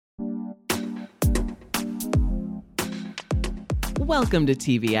Welcome to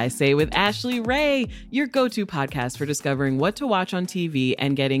TV, I Say, with Ashley Ray, your go-to podcast for discovering what to watch on TV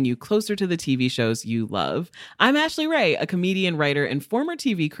and getting you closer to the TV shows you love. I'm Ashley Ray, a comedian, writer, and former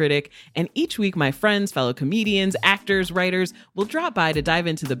TV critic, and each week my friends, fellow comedians, actors, writers will drop by to dive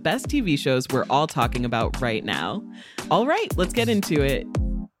into the best TV shows we're all talking about right now. All right, let's get into it.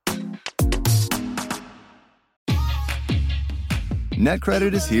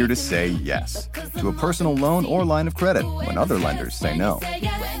 NetCredit is here to say yes to a personal loan or line of credit when other lenders say no.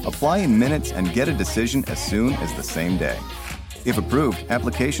 Apply in minutes and get a decision as soon as the same day. If approved,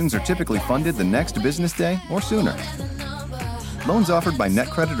 applications are typically funded the next business day or sooner. Loans offered by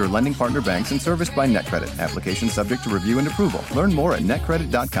NetCredit or lending partner banks and serviced by NetCredit. Application subject to review and approval. Learn more at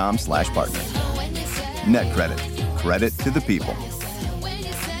netcredit.com/partner. NetCredit. Credit to the people.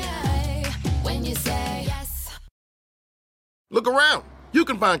 Look around. You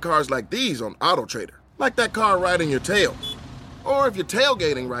can find cars like these on AutoTrader, like that car riding your tail. Or if you're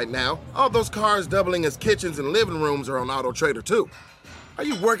tailgating right now, all those cars doubling as kitchens and living rooms are on AutoTrader too. Are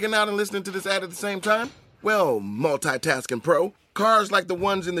you working out and listening to this ad at the same time? Well, multitasking pro, cars like the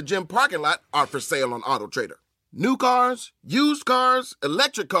ones in the gym parking lot are for sale on AutoTrader. New cars, used cars,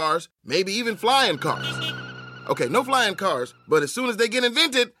 electric cars, maybe even flying cars. Okay, no flying cars, but as soon as they get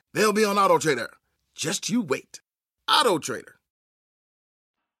invented, they'll be on AutoTrader. Just you wait. AutoTrader.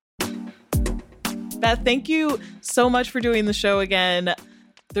 Beth, thank you so much for doing the show again.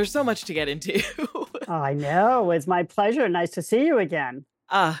 There's so much to get into. I know. It's my pleasure. Nice to see you again.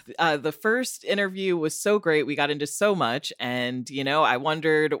 The first interview was so great. We got into so much. And, I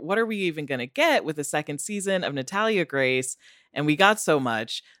wondered, what are we even going to get with the second season of Natalia Grace? And we got so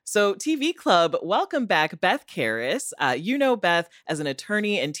much. So TV Club, welcome back, Beth Karas. You know Beth as an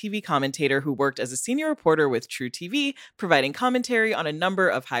attorney and TV commentator who worked as a senior reporter with True TV, providing commentary on a number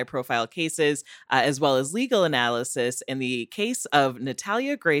of high-profile cases, as well as legal analysis in the case of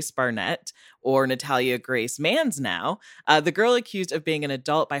Natalia Grace Barnett, or Natalia Grace Mans now, the girl accused of being an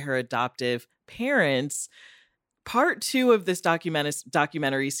adult by her adoptive parents. Part 2 of this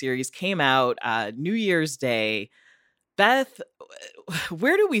documentary series came out New Year's Day. Beth,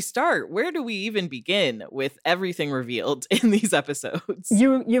 where do we start? Where do we even begin with everything revealed in these episodes?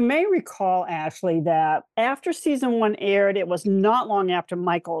 You may recall, Ashley, that after season 1 aired, it was not long after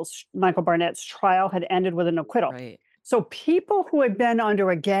Michael Barnett's trial had ended with an acquittal. Right. So people who had been under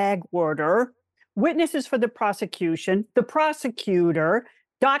a gag order, witnesses for the prosecution, the prosecutor,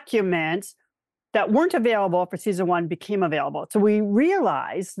 documents that weren't available for season 1 became available. So we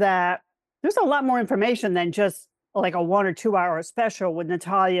realized that there's a lot more information than just like a 1 or 2 hour special with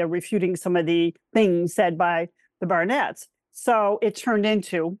Natalia refuting some of the things said by the Barnetts. So it turned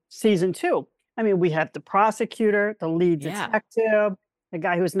into season 2. I mean, we had the prosecutor, the lead detective, the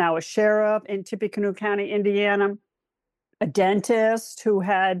guy who's now a sheriff in Tippecanoe County, Indiana, a dentist who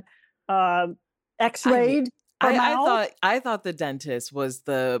had x-rayed her mouth. I thought the dentist was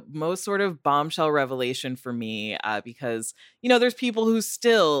the most sort of bombshell revelation for me because, there's people who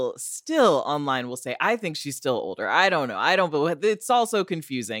still online will say, I think she's still older. I don't know. But it's also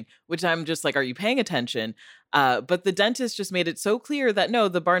confusing, which I'm just like, are you paying attention? But the dentist just made it so clear that no,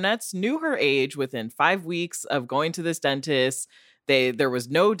 the Barnetts knew her age within 5 weeks of going to this dentist. There was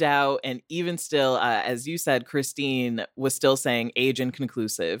no doubt. And even still, as you said, Christine was still saying age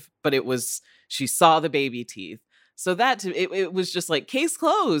inconclusive, but she saw the baby teeth. So it was just like, case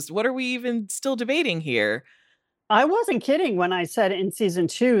closed. What are we even still debating here? I wasn't kidding when I said in season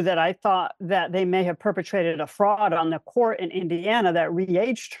 2 that I thought that they may have perpetrated a fraud on the court in Indiana that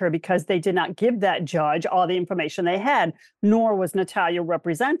re-aged her because they did not give that judge all the information they had, nor was Natalia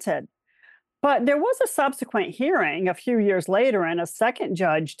represented. But there was a subsequent hearing a few years later, and a second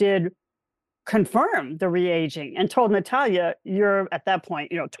judge did confirm the re-aging and told Natalia, you're at that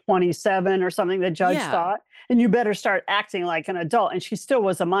point, 27 or something, the judge thought, and you better start acting like an adult. And she still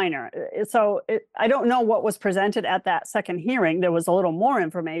was a minor. So I don't know what was presented at that second hearing. There was a little more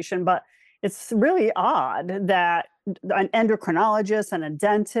information, but it's really odd that an endocrinologist and a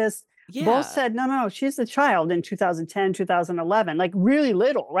dentist both said, no, she's a child in 2010, 2011, like really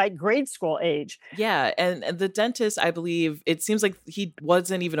little, right? Grade school age. Yeah. And the dentist, I believe, it seems like he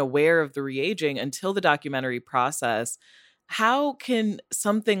wasn't even aware of the re-aging until the documentary process. How can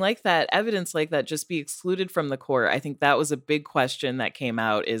something like that, evidence like that, just be excluded from the court? I think that was a big question that came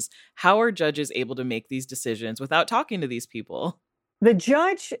out, is how are judges able to make these decisions without talking to these people? The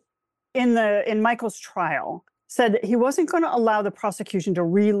judge in Michael's trial said that he wasn't going to allow the prosecution to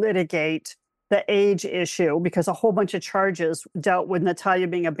relitigate the age issue because a whole bunch of charges dealt with Natalia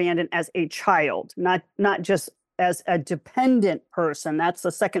being abandoned as a child, not just as a dependent person. That's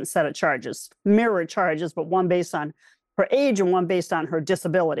the second set of charges, mirror charges, but one based on her age and one based on her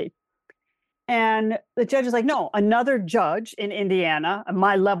disability. And the judge is like, no, another judge in Indiana,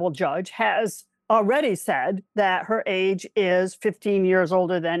 my level judge, has already said that her age is 15 years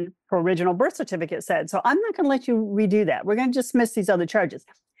older than her original birth certificate said. So I'm not going to let you redo that. We're going to dismiss these other charges.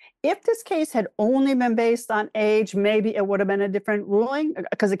 If this case had only been based on age, maybe it would have been a different ruling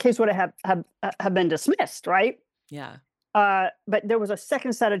because the case would have been dismissed, right? Yeah. But there was a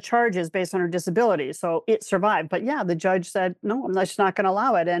second set of charges based on her disability, so it survived. But yeah, the judge said, no, I'm just not going to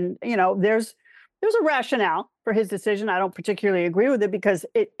allow it. And, there's a rationale for his decision. I don't particularly agree with it because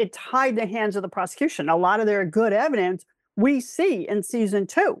it tied the hands of the prosecution. A lot of their good evidence we see in season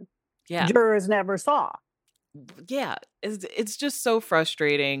 2. Yeah. Jurors never saw. Yeah. It's just so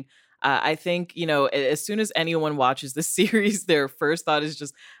frustrating. I think, as soon as anyone watches the series, their first thought is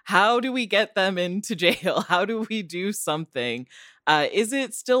just, how do we get them into jail? How do we do something? Is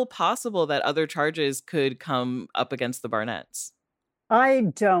it still possible that other charges could come up against the Barnetts? I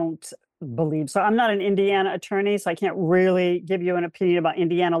don't believe so. I'm not an Indiana attorney, so I can't really give you an opinion about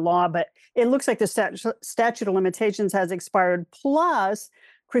Indiana law, but it looks like the statute of limitations has expired. Plus,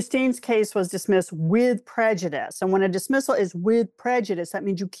 Christine's case was dismissed with prejudice. And when a dismissal is with prejudice, that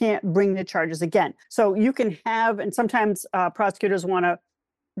means you can't bring the charges again. So you can have, and sometimes prosecutors want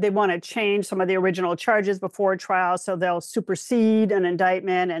to change some of the original charges before trial, so they'll supersede an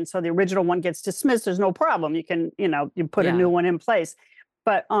indictment, and so the original one gets dismissed. There's no problem. You can, you put a new one in place.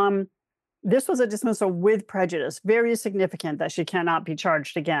 But this was a dismissal with prejudice, very significant that she cannot be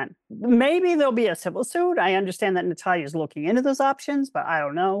charged again. Maybe there'll be a civil suit. I understand that Natalia is looking into those options, but I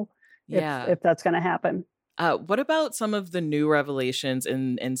don't know if that's going to happen. What about some of the new revelations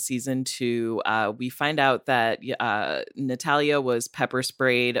in season 2? We find out that Natalia was pepper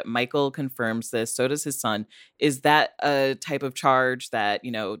sprayed. Michael confirms this. So does his son. Is that a type of charge that,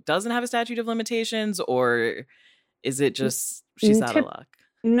 doesn't have a statute of limitations, or is it just she's out of luck?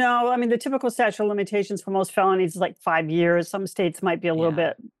 No, I mean, the typical statute of limitations for most felonies is like 5 years. Some states might be a little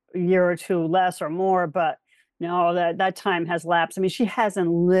bit, a year or two less or more, but no, that time has lapsed. I mean, she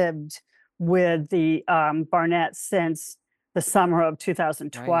hasn't lived with the Barnett since the summer of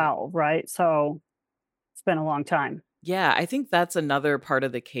 2012, right? So it's been a long time. Yeah, I think that's another part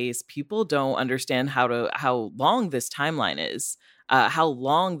of the case. People don't understand how long this timeline is, how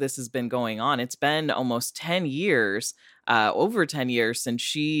long this has been going on. It's been almost 10 years, over 10 years since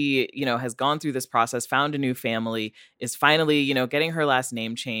she, has gone through this process, found a new family, is finally, getting her last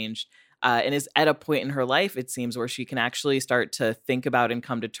name changed, and is at a point in her life, it seems, where she can actually start to think about and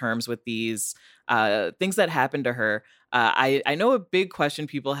come to terms with these things that happened to her. I know a big question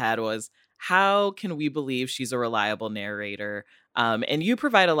people had was, how can we believe she's a reliable narrator? And you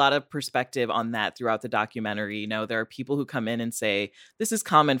provide a lot of perspective on that throughout the documentary. There are people who come in and say, this is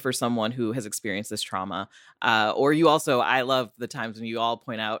common for someone who has experienced this trauma. Or you also, I love the times when you all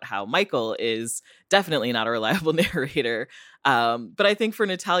point out how Michael is definitely not a reliable narrator. But I think for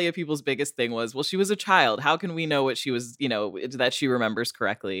Natalia, people's biggest thing was, well, she was a child. How can we know what she was, that she remembers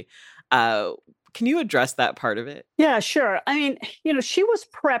correctly? Can you address that part of it? Yeah, sure. I mean, she was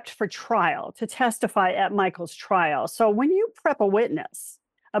prepped for trial to testify at Michael's trial. So when you prep a witness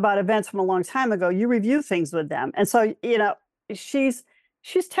about events from a long time ago, you review things with them. And so, she's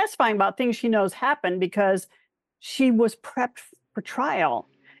testifying about things she knows happened because she was prepped for trial.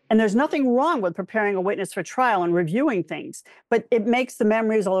 And there's nothing wrong with preparing a witness for trial and reviewing things, but it makes the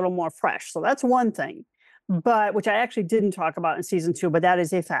memories a little more fresh. So that's one thing, but which I actually didn't talk about in season 2, but that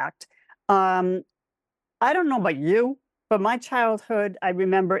is a fact. I don't know about you, but my childhood, I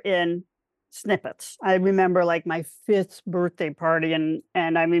remember in snippets. I remember like my 5th birthday party, and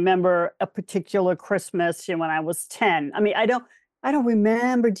I remember a particular Christmas when I was 10. I mean, I don't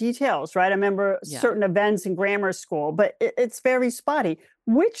remember details, right? I remember certain events in grammar school, but it's very spotty,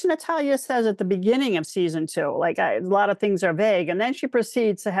 which Natalia says at the beginning of season 2. Like a lot of things are vague, and then she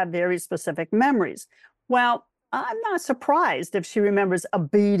proceeds to have very specific memories. Well, I'm not surprised if she remembers a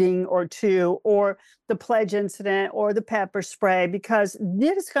beating or two, or the pledge incident, or the pepper spray, because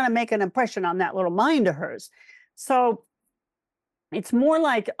this is going to make an impression on that little mind of hers. So it's more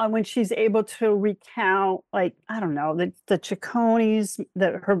like when she's able to recount, like, I don't know, the Chaconi's,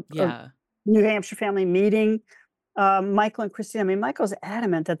 her New Hampshire family meeting, Michael and Christine. I mean, Michael's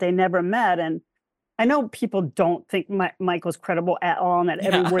adamant that they never met, and I know people don't think Michael's credible at all, and that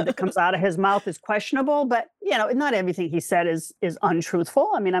every word that comes out of his mouth is questionable, but, not everything he said is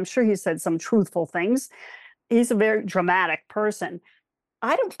untruthful. I mean, I'm sure he said some truthful things. He's a very dramatic person.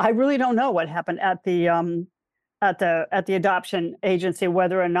 I really don't know what happened at the adoption agency,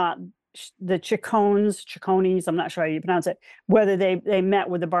 whether or not the Chiccones, I'm not sure how you pronounce it, whether they met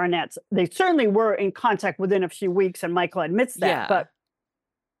with the Barnetts. They certainly were in contact within a few weeks, and Michael admits that. Yeah. But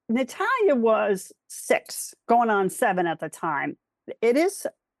Natalia was 6, going on 7 at the time. It's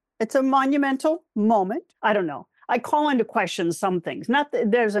a monumental moment. I don't know. I call into question some things. Not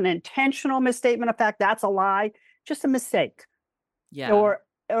that there's an intentional misstatement of fact. That's a lie. Just a mistake. Yeah.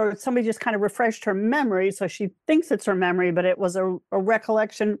 Or somebody just kind of refreshed her memory, so she thinks it's her memory, but it was a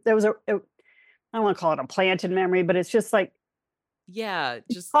recollection. There was I don't want to call it a planted memory, but it's just like, yeah,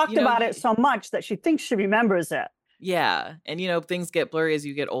 just talked about it so much that she thinks she remembers it. Yeah, and things get blurry as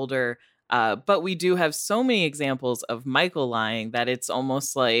you get older. But we do have so many examples of Michael lying that it's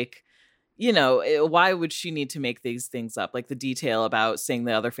almost like, why would she need to make these things up? Like the detail about seeing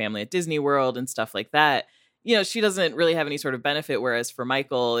the other family at Disney World and stuff like that. She doesn't really have any sort of benefit. Whereas for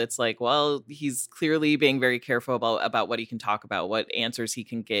Michael, it's like, well, he's clearly being very careful about what he can talk about, what answers he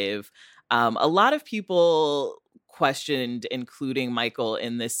can give. A lot of people questioned including Michael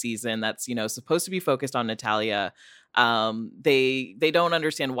in this season that's, supposed to be focused on Natalia. They don't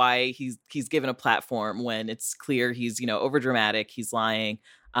understand why he's given a platform when it's clear he's, overdramatic, he's lying.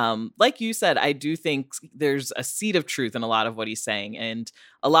 Like you said, I do think there's a seed of truth in a lot of what he's saying. And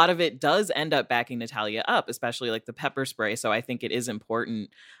a lot of it does end up backing Natalia up, especially like the pepper spray. So I think it is important.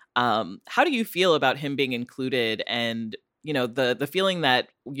 How do you feel about him being included and, the feeling that,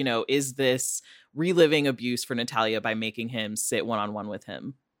 is this reliving abuse for Natalia by making him sit one-on-one with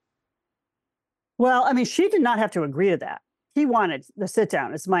him? Well, I mean, she did not have to agree to that. He wanted the sit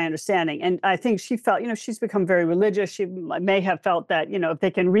down, is my understanding. And I think she felt, she's become very religious. She may have felt that, if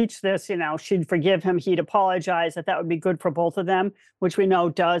they can reach this, she'd forgive him, he'd apologize, that would be good for both of them, which we know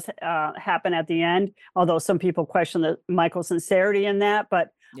does happen at the end. Although some people question Michael's sincerity in that.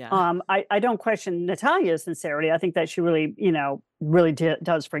 But yeah. I don't question Natalia's sincerity. I think that she really,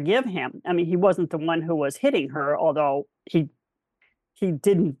 does forgive him. I mean, he wasn't the one who was hitting her, although he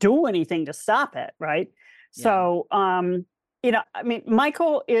didn't do anything to stop it, right? Yeah. So, I mean,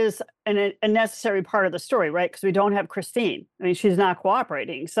 Michael is a necessary part of the story, right? Because we don't have Christine. I mean, she's not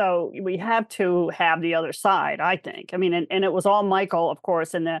cooperating. So we have to have the other side, I think. I mean, and it was all Michael, of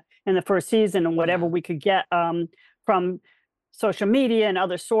course, in the first season, and whatever we could get from social media and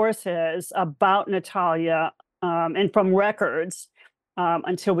other sources about Natalia and from records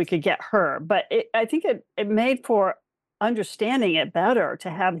until we could get her. But I think it made for understanding it better to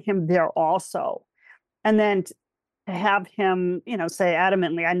have him there also. And then to have him, say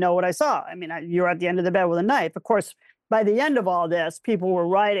adamantly, I know what I saw. I mean, you're at the end of the bed with a knife. Of course, by the end of all this, people were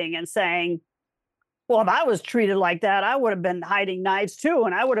writing and saying, well, if I was treated like that, I would have been hiding knives too.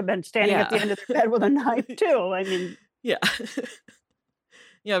 And I would have been standing at the end of the bed with a knife too. I mean, yeah.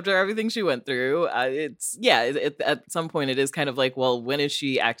 After everything she went through, at some point it is kind of like, well, when is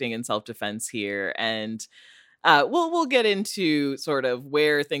she acting in self-defense here? And we'll get into sort of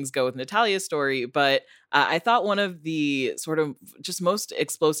where things go with Natalia's story, but I thought one of the sort of just most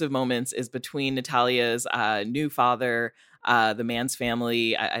explosive moments is between Natalia's new father, the Mans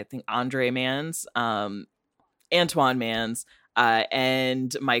family, I think Andre Mans, Antoine Mans,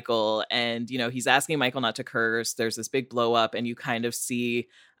 and Michael. And, he's asking Michael not to curse. There's this big blow up, and you kind of see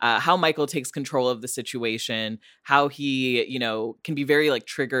how Michael takes control of the situation, how he, can be very like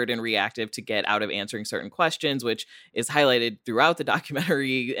triggered and reactive to get out of answering certain questions, which is highlighted throughout the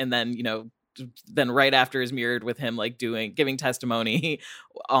documentary. And then, then right after is mirrored with him like giving testimony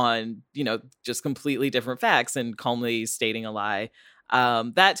on, just completely different facts and calmly stating a lie.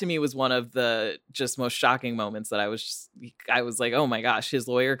 That to me was one of the just most shocking moments that I was like, oh my gosh, his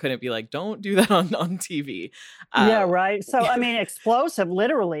lawyer couldn't be like, don't do that on TV. Yeah, right. So, I mean, explosive,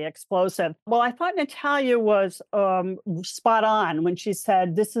 literally explosive. Well, I thought Natalia was spot on when she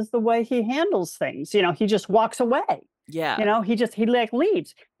said, this is the way he handles things. He just walks away. Yeah. He like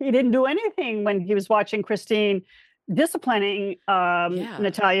leaves. He didn't do anything when he was watching Christine disciplining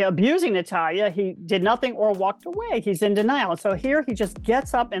Natalia, abusing Natalia. He did nothing or walked away. He's in denial. So here he just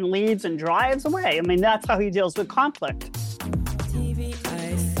gets up and leaves and drives away. I mean, that's how he deals with conflict. TV,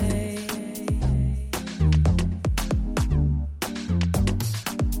 I say.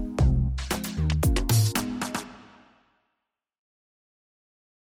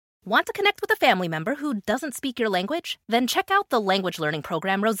 Want to connect with a family member who doesn't speak your language? Then check out the language learning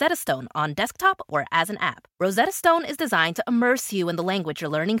program Rosetta Stone on desktop or as an app. Rosetta Stone is designed to immerse you in the language you're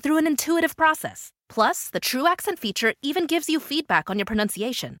learning through an intuitive process. Plus, the True Accent feature even gives you feedback on your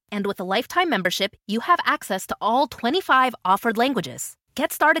pronunciation. And with a lifetime membership, you have access to all 25 offered languages.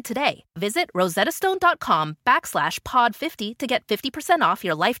 Get started today. Visit rosettastone.com/pod50 to get 50% off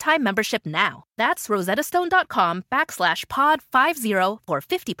your lifetime membership now. That's rosettastone.com/pod50 for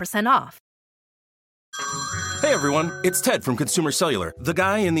 50% off. Hey everyone, it's Ted from Consumer Cellular, the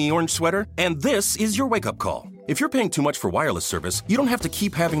guy in the orange sweater, and this is your wake-up call. If you're paying too much for wireless service, you don't have to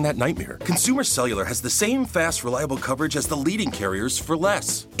keep having that nightmare. Consumer Cellular has the same fast, reliable coverage as the leading carriers for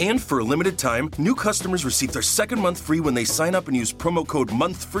less. And for a limited time, new customers receive their second month free when they sign up and use promo code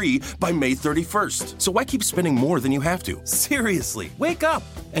MONTHFREE by May 31st. So why keep spending more than you have to? Seriously, wake up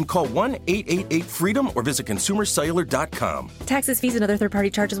and call 1-888-FREEDOM or visit consumercellular.com. Taxes, fees, and other third-party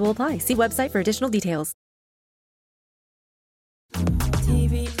charges will apply. See website for additional details.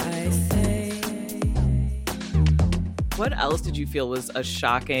 What else did you feel was a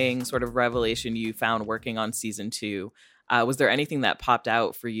shocking sort of revelation you found working on season 2? Was there anything that popped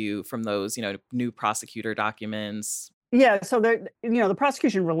out for you from those, new prosecutor documents? Yeah, so the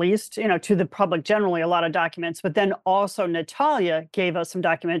prosecution released, to the public generally a lot of documents, but then also Natalia gave us some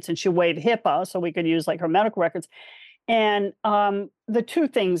documents and she waived HIPAA so we could use like her medical records. And the two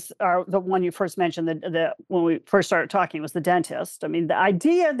things are the one you first mentioned, the when we first started talking was the dentist. I mean, the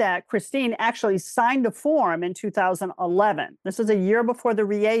idea that Christine actually signed a form in 2011. This is a year before the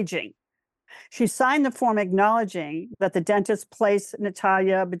re-aging. She signed the form acknowledging that the dentist placed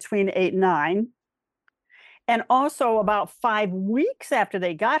Natalia between 8 and 9. And also about 5 weeks after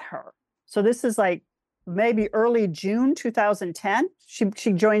they got her. So this is like maybe early June 2010.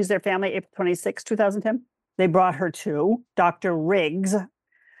 She joins their family April 26, 2010. They brought her to Dr. Riggs.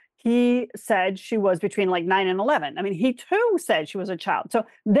 He said she was between like 9 and 11. I mean, he too said she was a child. So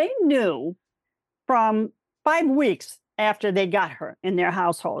they knew from 5 weeks after they got her in their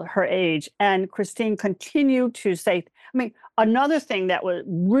household, her age. And Christine continued to say, another thing that would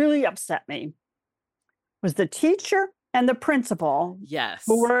really upset me was the teacher and the principal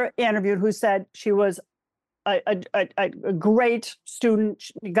who were interviewed, who said she was a great student,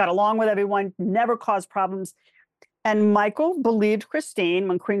 she got along with everyone, never caused problems. And Michael believed Christine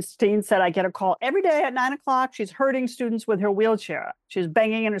when Christine said, I get a call every day at 9 o'clock. She's hurting students with her wheelchair. She's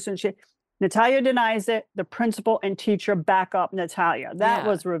banging into students. Natalia denies it. The principal and teacher back up Natalia. That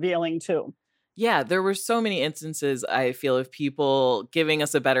was revealing too. Yeah, there were so many instances, I feel, of people giving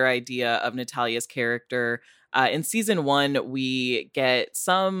us a better idea of Natalia's character. In season 1, we get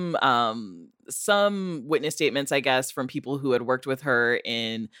some witness statements, I guess, from people who had worked with her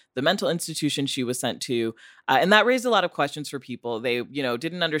in the mental institution she was sent to. And that raised a lot of questions for people. They,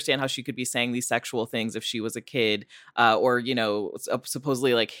 didn't understand how she could be saying these sexual things if she was a kid, or,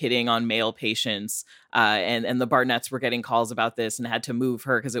 supposedly like hitting on male patients. And the Barnetts were getting calls about this and had to move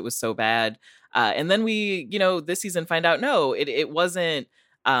her because it was so bad. And then we, this season find out, no, it wasn't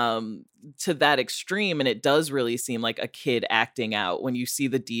to that extreme. And it does really seem like a kid acting out when you see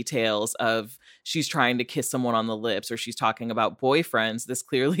the details of she's trying to kiss someone on the lips or she's talking about boyfriends. This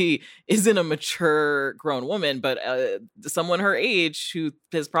clearly isn't a mature grown woman, but someone her age who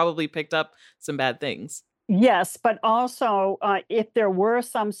has probably picked up some bad things. Yes, but also if there were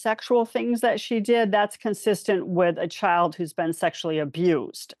some sexual things that she did, that's consistent with a child who's been sexually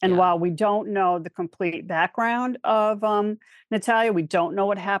abused. And while we don't know the complete background of Natalia, we don't know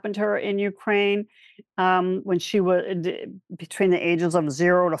what happened to her in Ukraine when she was between the ages of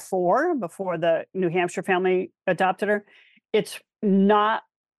 0 to 4 before the New Hampshire family adopted her. It's not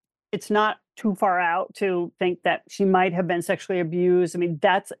too far out to think that she might have been sexually abused. I mean,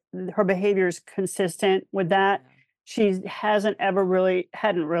 her behavior is consistent with that. She hadn't really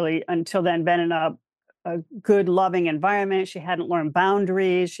until then been in a good, loving environment. She hadn't learned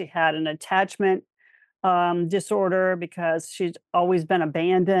boundaries. She had an attachment disorder because she's always been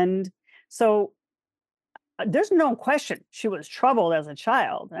abandoned. So there's no question she was troubled as a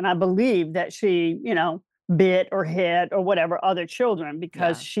child. And I believe that she, bit or hit or whatever other children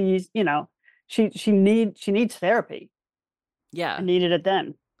because she's, she needs therapy. Yeah. I needed it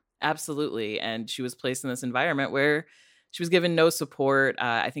then. Absolutely. And she was placed in this environment where she was given no support.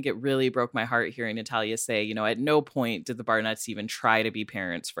 I think it really broke my heart hearing Natalia say, at no point did the Barnetts even try to be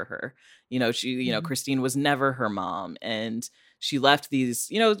parents for her. Christine was never her mom. And she left these,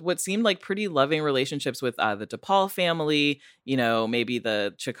 what seemed like pretty loving relationships with the DePaul family. Maybe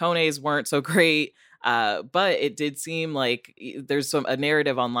the Cicones weren't so great. But it did seem like there's a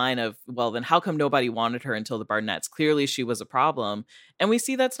narrative online of, well, then how come nobody wanted her until the Barnetts? Clearly she was a problem. And we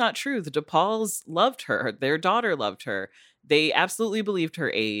see that's not true. The DePauls loved her. Their daughter loved her. They absolutely believed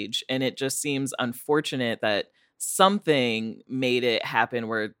her age. And it just seems unfortunate that something made it happen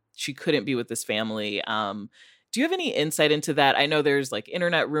where she couldn't be with this family. Do you have any insight into that? I know there's like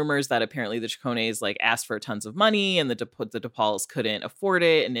internet rumors that apparently the Chacones like asked for tons of money and the DePauls couldn't afford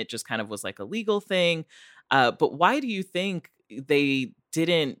it, and it just kind of was like a legal thing. But why do you think they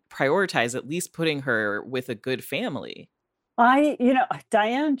didn't prioritize at least putting her with a good family?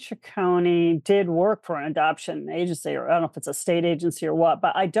 Diane Ciccone did work for an adoption agency, or I don't know if it's a state agency or what,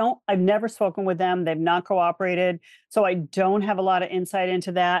 but I've never spoken with them. They've not cooperated. So I don't have a lot of insight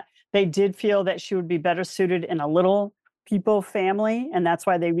into that. They did feel that she would be better suited in a Little People family. And that's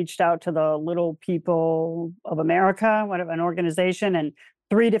why they reached out to the Little People of America, whatever, an organization. And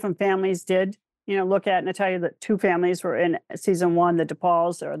 3 different families did, look at Natalia. The 2 families were in season 1, the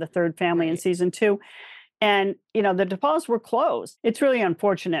DePauls, or the 3rd family in season 2. And, the DePauls were closed. It's really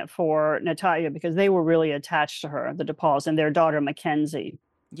unfortunate for Natalia because they were really attached to her, the DePauls, and their daughter, Mackenzie.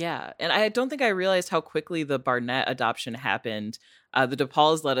 Yeah. And I don't think I realized how quickly the Barnett adoption happened. The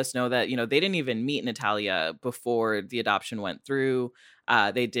DePauls let us know that, they didn't even meet Natalia before the adoption went through.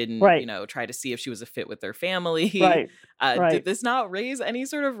 They didn't, try to see if she was a fit with their family. Right. Did this not raise any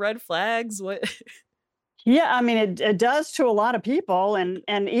sort of red flags? What? Yeah, I mean, it does to a lot of people.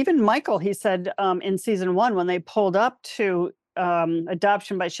 And even Michael, he said in season 1, when they pulled up to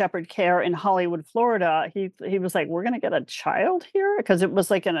Adoption by Shepherd Care in Hollywood, Florida, he was like, we're going to get a child here? Because it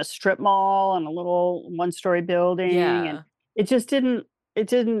was like in a strip mall and a little 1-story building. Yeah. And it just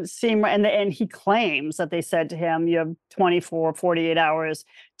didn't seem right. And he claims that they said to him, you have 24, 48 hours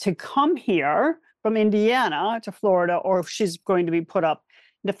to come here from Indiana to Florida, or she's going to be put up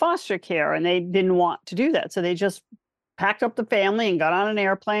into foster care. And they didn't want to do that. So they just packed up the family and got on an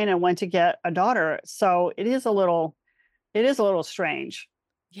airplane and went to get a daughter. So it is a little strange.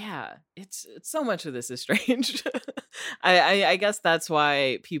 Yeah, it's so much of this is strange. I guess that's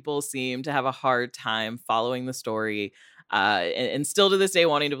why people seem to have a hard time following the story, and still to this day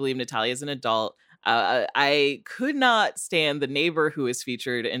wanting to believe Natalia is an adult. I could not stand the neighbor who is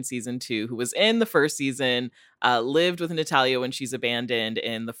featured in season 2, who was in the first season, lived with Natalia when she's abandoned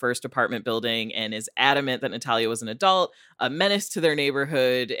in the first apartment building, and is adamant that Natalia was an adult, a menace to their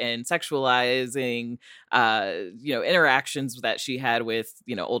neighborhood, and sexualizing, interactions that she had with,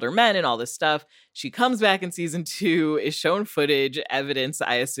 older men and all this stuff. She comes back in season 2, is shown footage, evidence,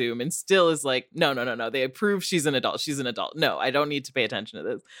 I assume, and still is like, no. They approve she's an adult. She's an adult. No, I don't need to pay attention to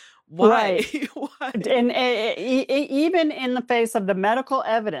this. Why? Right. Why? And even in the face of the medical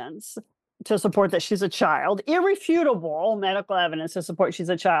evidence to support that she's a child, irrefutable medical evidence to support she's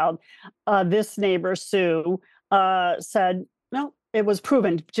a child, this neighbor, Sue, said, no, it was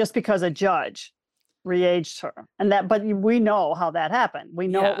proven just because a judge re-aged her. But we know how that happened. We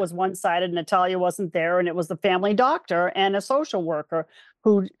know it was one-sided. Natalia wasn't there, and it was the family doctor and a social worker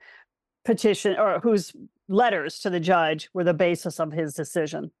who petitioned, or whose letters to the judge were the basis of his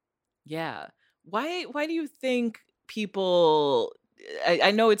decision. Yeah. Why do you think people,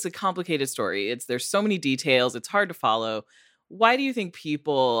 I know it's a complicated story. There's so many details. It's hard to follow. Why do you think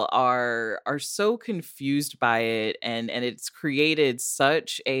people are so confused by it, and it's created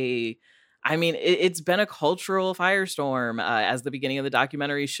such a, it's been a cultural firestorm, as the beginning of the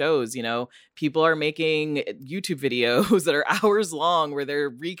documentary shows. People are making YouTube videos that are hours long where they're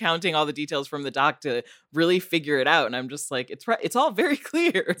recounting all the details from the doc to really figure it out. And I'm just like, it's all very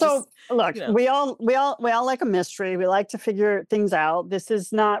clear. So look, we all like a mystery. We like to figure things out. This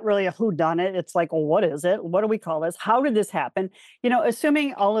is not really a whodunit. It's like, well, what is it? What do we call this? How did this happen?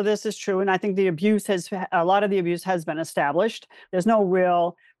 Assuming all of this is true, and I think a lot of the abuse has been established. There's no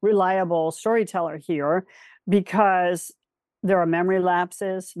real reliable storyteller here, because there are memory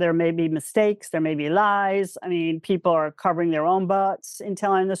lapses, there may be mistakes, there may be lies. People are covering their own butts in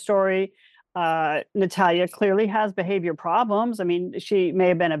telling the story. Natalia clearly has behavior problems. She may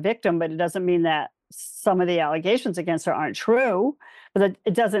have been a victim, but it doesn't mean that some of the allegations against her aren't true. But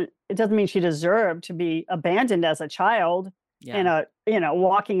it doesn't mean she deserved to be abandoned as a child. Yeah.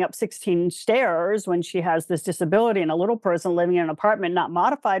 Walking up 16 stairs when she has this disability, and a little person living in an apartment not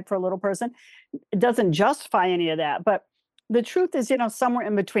modified for a little person. It doesn't justify any of that. But the truth is, somewhere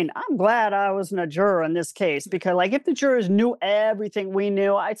in between. I'm glad I wasn't a juror in this case, because if the jurors knew everything we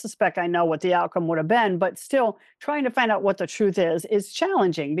knew, I suspect I know what the outcome would have been. But still, trying to find out what the truth is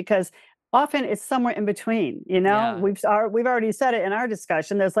challenging, because often it's somewhere in between. Yeah. We've already said it in our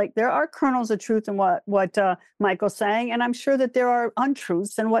discussion. There are kernels of truth in what Michael's saying, and I'm sure that there are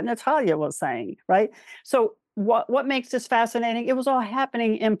untruths in what Natalia was saying, right? So what makes this fascinating? It was all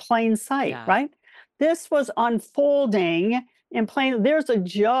happening in plain sight, right? This was unfolding in plain. There's a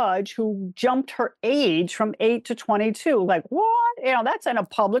judge who jumped her age from 8 to 22. Like, what? That's in a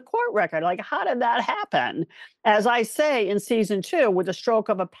public court record. How did that happen? As I say in season 2, with a stroke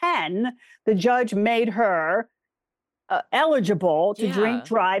of a pen, the judge made her eligible to drink, Yeah.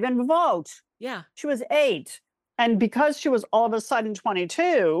 drive, and vote. Yeah. She was 8. And because she was all of a sudden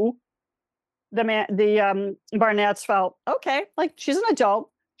 22, the Barnetts felt, okay, like she's an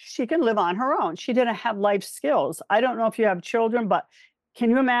adult. She can live on her own. She didn't have life skills. I don't know if you have children, but can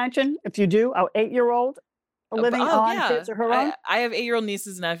you imagine if you do, an 8-year-old living on his or her own? I have 8-year-old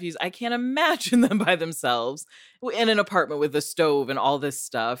nieces and nephews. I can't imagine them by themselves in an apartment with a stove and all this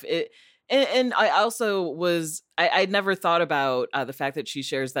stuff. And I also I'd never thought about the fact that she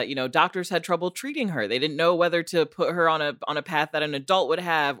shares that, doctors had trouble treating her. They didn't know whether to put her on a path that an adult would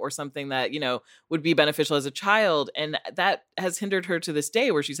have or something that, would be beneficial as a child. And that has hindered her to this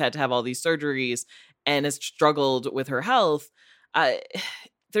day, where she's had to have all these surgeries and has struggled with her health.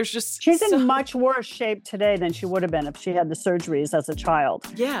 There's just She's in much worse shape today than she would have been if she had the surgeries as a child.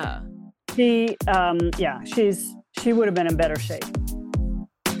 Yeah. She would have been in better shape.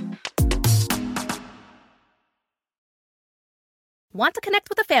 Want to connect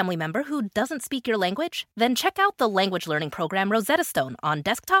with a family member who doesn't speak your language? Then check out the language learning program Rosetta Stone on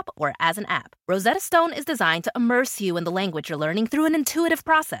desktop or as an app. Rosetta Stone is designed to immerse you in the language you're learning through an intuitive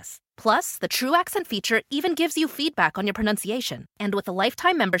process. Plus, the True Accent feature even gives you feedback on your pronunciation. And with a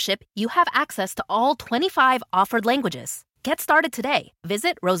lifetime membership, you have access to all 25 offered languages. Get started today.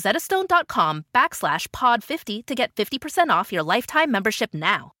 Visit rosettastone.com/pod50 to get 50% off your lifetime membership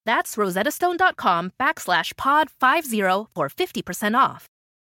now. That's rosettastone.com/pod50 for 50% off.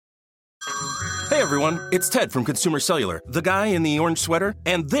 Hey everyone, it's Ted from Consumer Cellular, the guy in the orange sweater,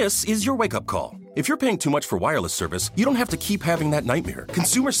 and this is your wake-up call. If you're paying too much for wireless service, you don't have to keep having that nightmare.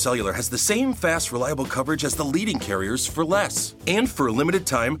 Consumer Cellular has the same fast, reliable coverage as the leading carriers for less. And for a limited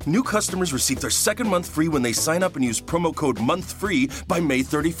time, new customers receive their second month free when they sign up and use promo code MONTHFREE by May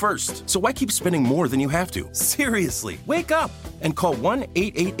 31st. So why keep spending more than you have to? Seriously, wake up and call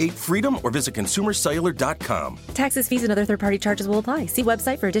 1-888-FREEDOM or visit consumercellular.com. Taxes, fees, and other third-party charges will apply. See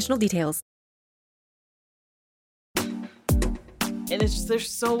website for additional details. And it's just, there's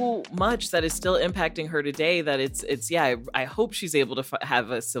so much that is still impacting her today that I hope she's able to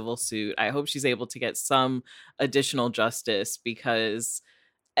have a civil suit. I hope she's able to get some additional justice, because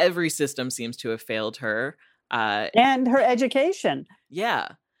every system seems to have failed her. And her education. Yeah.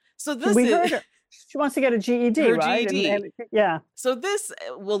 So We heard her. She wants to get a GED, her right? GED. Yeah. So this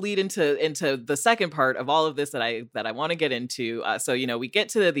will lead into the second part of all of this that I want to get into. So, we get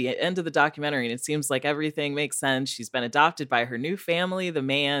to the end of the documentary and it seems like everything makes sense. She's been adopted by her new family, the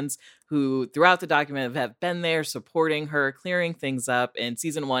Manns, who throughout the document have been there supporting her, clearing things up in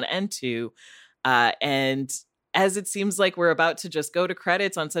season 1 and 2. And as it seems like we're about to just go to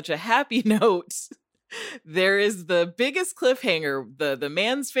credits on such a happy note, there is the biggest cliffhanger. The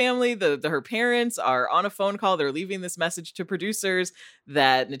Manns family, her parents are on a phone call. They're leaving this message to producers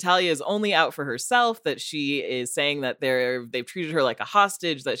that Natalia is only out for herself, that she is saying that they've treated her like a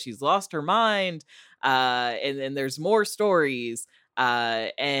hostage, that she's lost her mind. And there's more stories.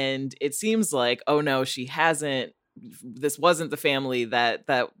 And it seems like, oh no, she hasn't. This wasn't the family that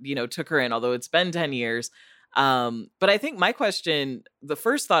took her in, although it's been 10 years. But I think my question, the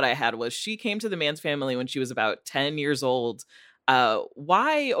first thought I had was, she came to the Manns family when she was about 10 years old.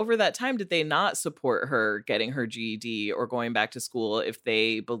 Why over that time did they not support her getting her GED or going back to school if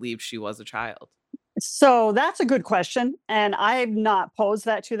they believed she was a child? So that's a good question. And I've not posed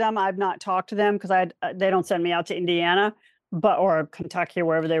that to them. I've not talked to them because they don't send me out to Indiana, or Kentucky,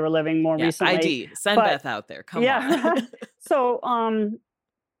 wherever they were living more recently. ID, send Beth out there. Come on.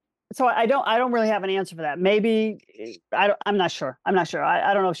 So I don't really have an answer for that. Maybe I'm not sure. I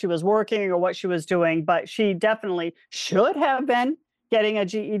don't know if she was working or what she was doing, but she definitely should have been getting a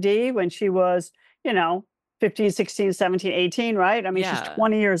GED when she was, 15, 16, 17, 18, right? I mean, she's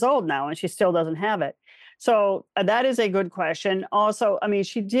 20 years old now and she still doesn't have it. So that is a good question. Also, I mean,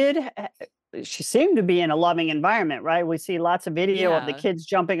 she seemed to be in a loving environment, right? We see lots of video of the kids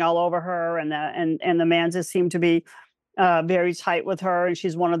jumping all over her, and the Manses seem to be very tight with her, and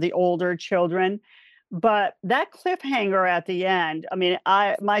she's one of the older children. But that cliffhanger at the end, I mean,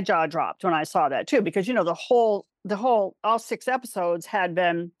 my jaw dropped when I saw that too, because all 6 episodes had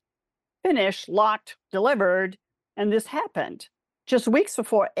been finished, locked, delivered, and this happened just weeks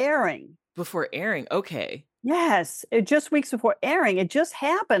before airing. Before airing, okay. Yes, just weeks before airing. It just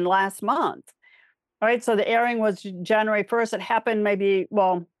happened last month. All right, so the airing was January 1st. It happened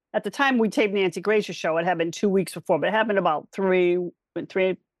at the time we taped Nancy Grace's show, it happened 2 weeks before, but it happened about three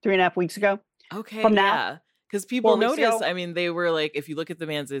and a half weeks ago. Okay, from yeah. Because people notice, ago. I mean, they were like, if you look at the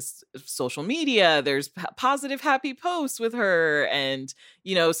Manns' social media, there's positive, happy posts with her and,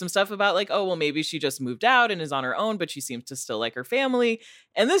 some stuff about like, oh, well, maybe she just moved out and is on her own, but she seems to still like her family.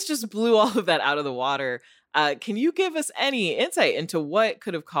 And this just blew all of that out of the water. Can you give us any insight into what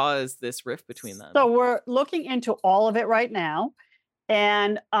could have caused this rift between them? So we're looking into all of it right now.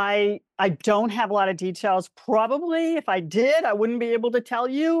 And I don't have a lot of details. Probably if I did, I wouldn't be able to tell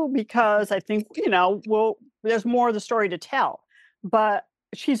you because I think, there's more of the story to tell. But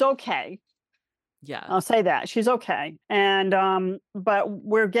she's okay. Yeah. I'll say that. She's okay. And but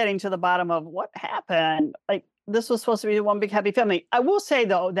we're getting to the bottom of what happened. Like this was supposed to be one big happy family. I will say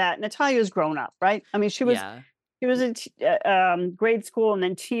though that Natalia's grown up, right? I mean, she was in grade school and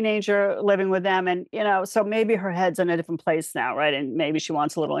then teenager living with them. And, so maybe her head's in a different place now, right? And maybe she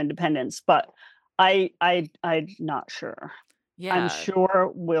wants a little independence, but I'm not sure. Yeah. I'm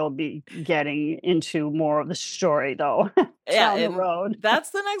sure we'll be getting into more of the story though down the road.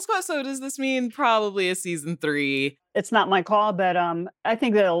 That's the next question. So does this mean probably a season 3? It's not my call, but I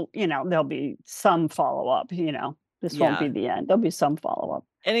think there'll be some follow-up, This won't be the end. There'll be some follow-up.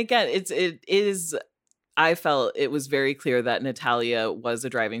 And again, it is I felt it was very clear that Natalia was a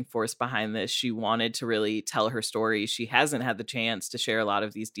driving force behind this. She wanted to really tell her story. She hasn't had the chance to share a lot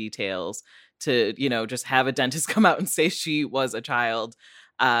of these details, to, just have a dentist come out and say she was a child.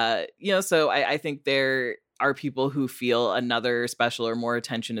 So I think there are people who feel another special or more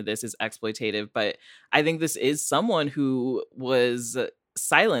attention to this is exploitative. But I think this is someone who was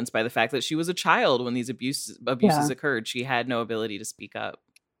silenced by the fact that she was a child when these abuses occurred. She had no ability to speak up.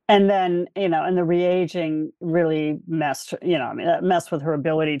 And then, and the re-aging really messed with her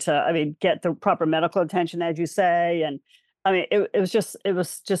ability to, get the proper medical attention, as you say. And it was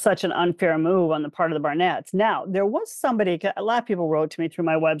just such an unfair move on the part of the Barnetts. Now, there was somebody, a lot of people wrote to me through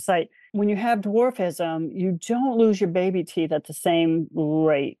my website, when you have dwarfism, you don't lose your baby teeth at the same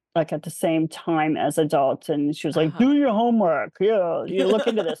rate, like at the same time as adults. And she was like, do your homework. Yeah, you look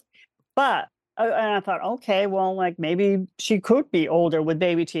into this. But and I thought, okay, well, like maybe she could be older with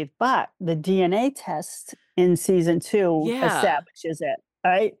baby teeth, but the DNA test in season 2 establishes it,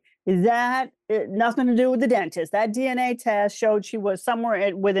 right? That nothing to do with the dentist. That DNA test showed she was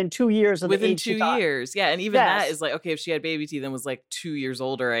somewhere within 2 years of the age. Within 2 years, yeah. And even that is like, okay, if she had baby teeth and was like 2 years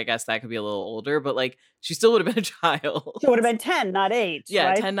older, I guess that could be a little older, but like she still would have been a child. She would have been 10, not 8. Yeah,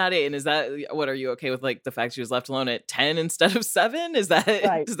 right? 10, not 8. And is that, what are you okay with, like the fact she was left alone at 10 instead of 7? Is that,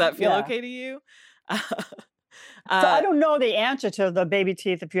 does that feel okay to you? So I don't know the answer to the baby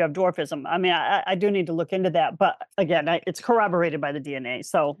teeth if you have dwarfism. I mean, I do need to look into that. But again, it's corroborated by the DNA.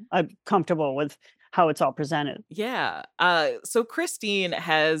 So I'm comfortable with how it's all presented. Yeah. So Christine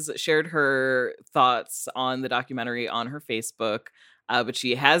has shared her thoughts on the documentary on her Facebook, but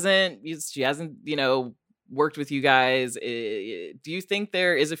she hasn't, worked with you guys. Do you think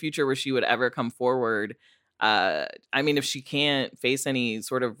there is a future where she would ever come forward? If she can't face any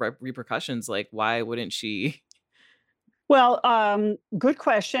sort of repercussions, like why wouldn't she? Well, good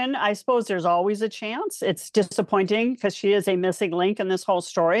question. I suppose there's always a chance. It's disappointing because she is a missing link in this whole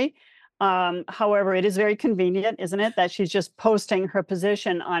story. However, it is very convenient, isn't it, that she's just posting her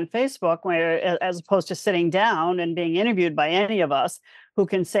position on Facebook, where, as opposed to sitting down and being interviewed by any of us who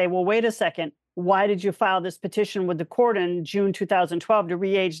can say, well, wait a second, why did you file this petition with the court in June 2012 to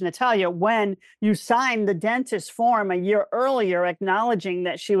re-age Natalia when you signed the dentist form a year earlier acknowledging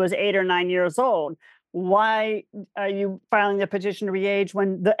that she was 8 or 9 years old? Why are you filing the petition to re-age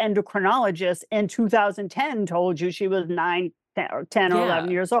when the endocrinologist in 2010 told you she was 9, 10 or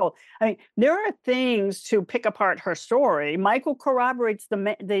 11 years old? I mean, there are things to pick apart her story. Michael corroborates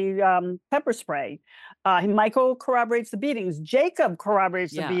the pepper spray. Michael corroborates the beatings. Jacob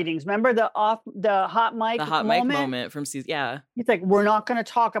corroborates the beatings. Remember the hot mic moment from season? Yeah. He's like, we're not going to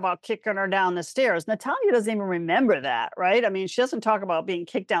talk about kicking her down the stairs. Natalia doesn't even remember that, right? I mean, she doesn't talk about being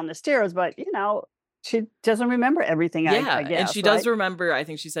kicked down the stairs, but she doesn't rember everything, I guess. And she does remember, I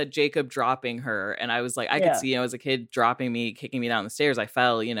think she said Jacob dropping her. And I was like, I could see, as a kid dropping me, kicking me down the stairs. I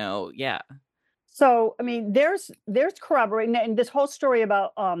fell, yeah. So, I mean, there's corroborating. And this whole story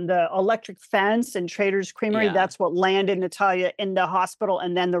about the electric fence and Trader's Creamery, that's what landed Natalia in the hospital.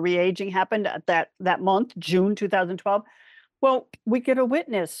 And then the re-aging happened at that month, June 2012. Well, we get a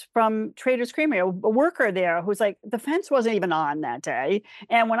witness from Trader's Creamery, a worker there, who's like, the fence wasn't even on that day.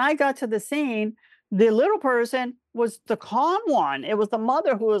 And when I got to the scene, the little person was the calm one. It was the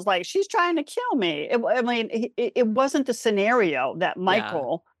mother who was like, she's trying to kill me. It wasn't the scenario that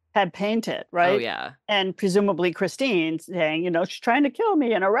Michael had painted, right? Oh, yeah. And presumably Christine saying, she's trying to kill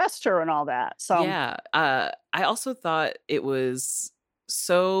me and arrest her and all that. So yeah. I also thought it was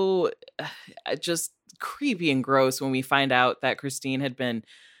so just creepy and gross when we find out that Christine had been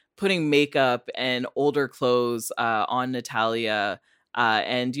putting makeup and older clothes on Natalia.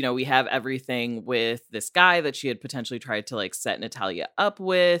 And, we have everything with this guy that she had potentially tried to like set Natalia up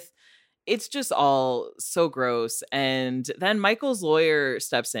with. it's just all so gross. And then Michael's lawyer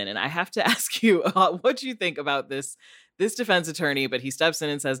steps in, and I have to ask you what you think about this defense attorney. But he steps in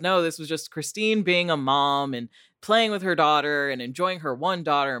and says, no, this was just Christine being a mom and playing with her daughter and enjoying her one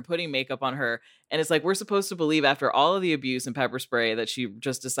daughter and putting makeup on her. And it's like, we're supposed to believe after all of the abuse and pepper spray that she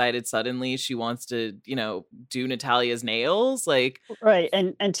just decided suddenly she wants to, do Natalia's nails. Like, right.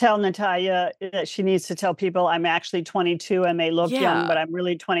 And tell Natalia that she needs to tell people, I'm actually 22. I may look young, but I'm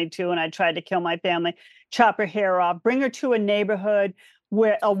really 22. And I tried to kill my family, chop her hair off, bring her to a neighborhood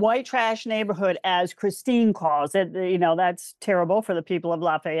where a white trash neighborhood, as Christine calls it. That's terrible for the people of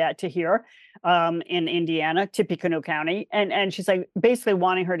Lafayette to hear, in Indiana, Tippecanoe County. And she's like basically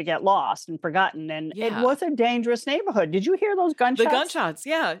wanting her to get lost and forgotten. And it was a dangerous neighborhood. Did you hear those gunshots? The gunshots,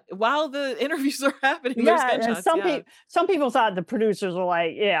 yeah. While the interviews are happening, yeah, there's gunshots. And some people thought the producers were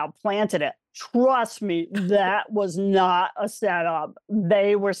like, yeah, planted it. Trust me, that was not a setup.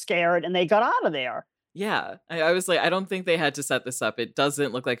 They were scared and they got out of there. Yeah, I was like, I don't think they had to set this up. It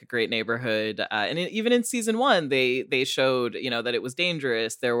doesn't look like a great neighborhood. Even in season 1, they showed, that it was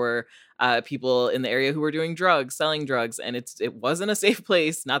dangerous. There were people in the area who were doing drugs, selling drugs, and it wasn't a safe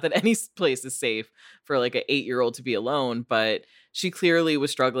place. Not that any place is safe for like an 8-year-old to be alone, but she clearly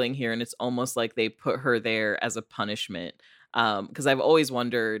was struggling here, and it's almost like they put her there as a punishment. Because I've always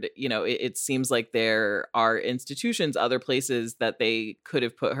wondered, it seems like there are institutions, other places that they could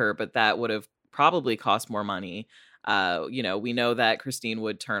have put her, but that would have probably cost more money. We know that Christine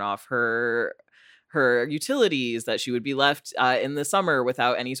would turn off her utilities, that she would be left in the summer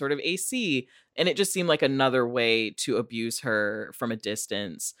without any sort of AC. And it just seemed like another way to abuse her from a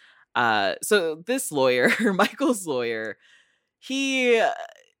distance. So this lawyer, Michael's lawyer, he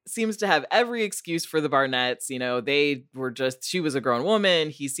seems to have every excuse for the Barnetts. She was a grown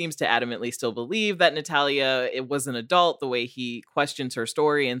woman. He seems to adamantly still believe that Natalia, it was an adult, the way he questions her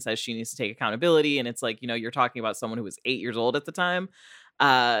story and says she needs to take accountability. And it's like, you're talking about someone who was 8 years old at the time.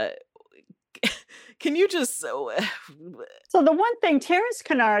 Can you just... So the one thing, Terrence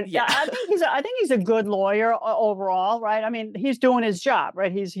Kennard, yeah, I think he's a good lawyer overall, right? I mean, he's doing his job,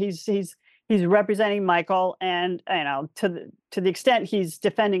 right? He's representing Michael, and to the extent he's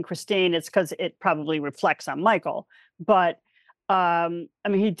defending Christine, it's because it probably reflects on Michael. But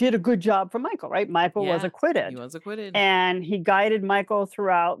he did a good job for Michael, right? Michael was acquitted. He was acquitted, and he guided Michael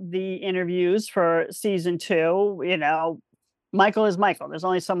throughout the interviews for season 2. Michael is Michael. There's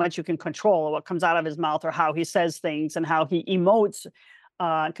only so much you can control of what comes out of his mouth or how he says things and how he emotes.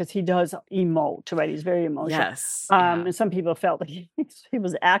 Because he does emote, right? He's very emotional. Yes. And some people felt like he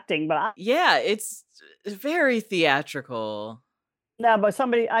was acting, but it's very theatrical. No, but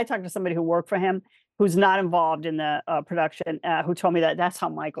I talked to somebody who worked for him, who's not involved in the production, who told me that that's how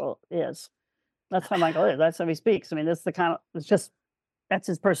Michael is. That's how Michael is. That's how he speaks. I mean, that's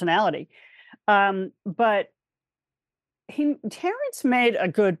his personality. But Terrence made a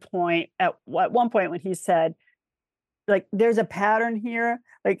good point at one point when he said, like, there's a pattern here.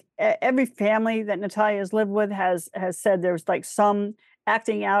 Like every family that Natalia's lived with has said there's like some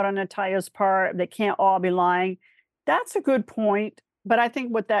acting out on Natalia's part. They can't all be lying. That's a good point. But I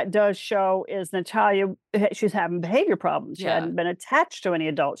think what that does show is Natalia, she's having behavior problems. She hadn't been attached to any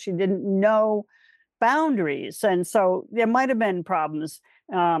adults. She didn't know boundaries. And so there might have been problems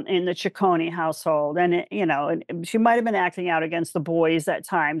in the Ciccone household. And, and she might have been acting out against the boys at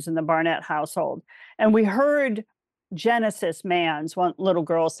times in the Barnett household. And we heard Genesis Mann's one little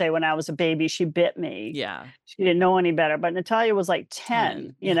girl say, when I was a baby, she bit me. Yeah. She didn't know any better. But Natalia was like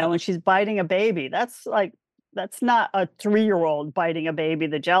 10, and she's biting a baby. That's not a 3-year-old biting a baby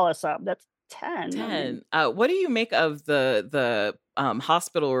they're jealous of. That's 10. 10. What do you make of the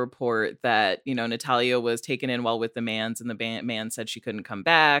hospital report that, Natalia was taken in while with the Manns, and the man said she couldn't come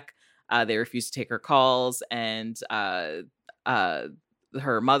back. They refused to take her calls, and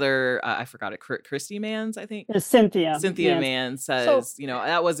her mother, I forgot it, Christy Manns, I think. Cynthia Manns says,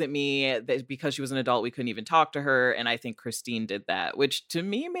 that wasn't me. Because she was an adult, we couldn't even talk to her. And I think Christine did that, which to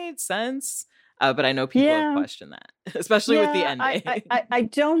me made sense. But I know people have questioned that, especially with the ending. I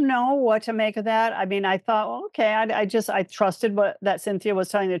don't know what to make of that. I mean, I thought, well, okay, I trusted that Cynthia was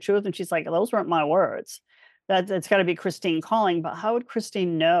telling the truth. And she's like, those weren't my words. It's got to be Christine calling, but how would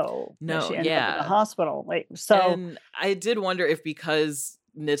Christine know that she ended up in the hospital? And I did wonder if, because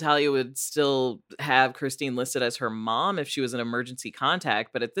Natalia would still have Christine listed as her mom if she was an emergency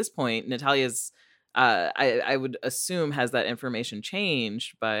contact, but at this point, Natalia's, I would assume, has that information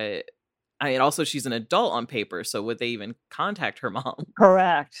changed, but I mean, also she's an adult on paper, so would they even contact her mom?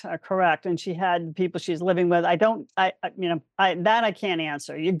 Correct, correct. And she had people she's living with. I can't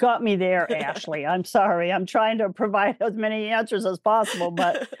answer. You got me there, Ashley. I'm sorry. I'm trying to provide as many answers as possible,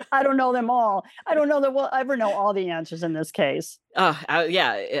 but I don't know them all. I don't know that we'll ever know all the answers in this case.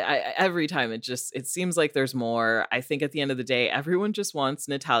 Every time it seems like there's more. I think at the end of the day, everyone just wants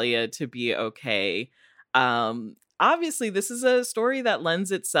Natalia to be okay. Obviously, this is a story that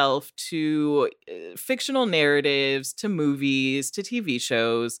lends itself to fictional narratives, to movies, to TV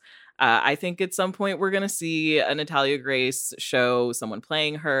shows. I think at some point we're going to see a Natalia Grace show, someone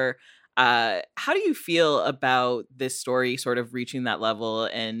playing her. How do you feel about this story sort of reaching that level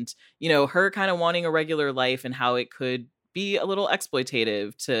and, her kind of wanting a regular life and how it could be a little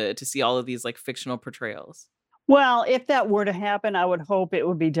exploitative to see all of these like fictional portrayals? Well, if that were to happen, I would hope it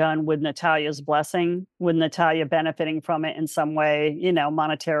would be done with Natalia's blessing, with Natalia benefiting from it in some way,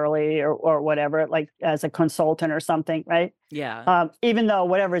 monetarily or whatever, like as a consultant or something, right? Yeah. Even though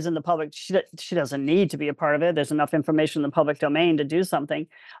whatever is in the public, she doesn't need to be a part of it. There's enough information in the public domain to do something.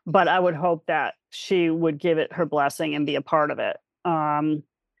 But I would hope that she would give it her blessing and be a part of it.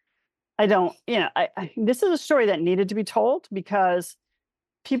 I don't, this is a story that needed to be told because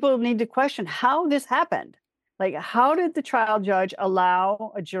people need to question how this happened. Like, how did the trial judge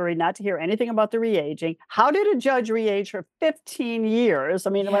allow a jury not to hear anything about the re-aging? How did a judge re-age for 15 years? I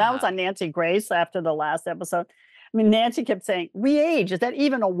mean, when I was on Nancy Grace after the last episode, Nancy kept saying, re-age, is that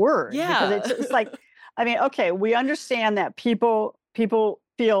even a word? Yeah. Because it's like, okay, we understand that people feel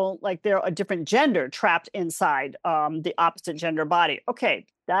like they're a different gender trapped inside the opposite gender body. Okay,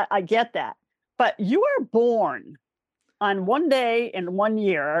 I get that. But you are born on one day in 1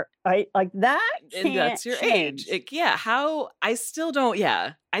 year, right? Like that can't and that's your change. age. I still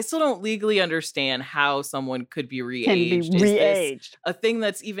don't legally understand how someone could be re-aged. Can be re-aged. Is this a thing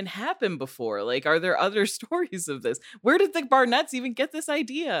that's even happened before? Like, are there other stories of this? Where did the Barnetts even get this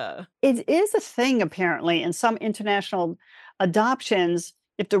idea? It is a thing apparently in some international adoptions.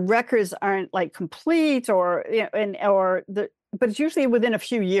 If the records aren't like complete but it's usually within a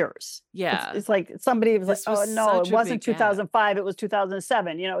few years. Yeah. It's like somebody was This like, was oh, no, it wasn't big gap. 2005, it was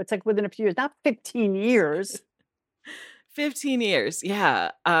 2007. It's like within a few years, not 15 years. 15 years.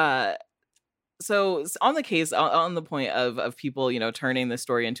 Yeah. So on the case, on the point of people, turning the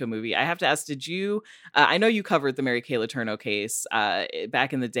story into a movie, I have to ask, did you, I know you covered the Mary Kay Letourneau case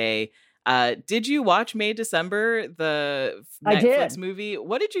back in the day. Did you watch May December, the Netflix movie?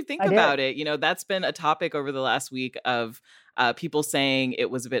 What did you think about it? That's been a topic over the last week of people saying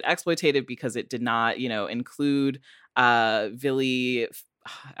it was a bit exploitative because it did not, include Vili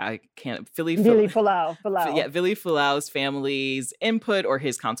Fulau. Yeah, Vili Fulau's family's input or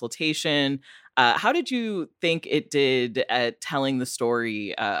his consultation. How did you think it did at telling the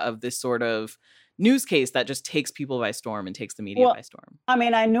story of this sort of news case that just takes people by storm and takes the media by storm?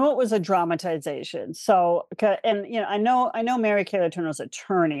 I knew it was a dramatization. So, and I know Mary Kay Letourneau's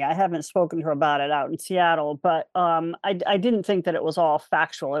attorney. I haven't spoken to her about it out in Seattle, but I didn't think that it was all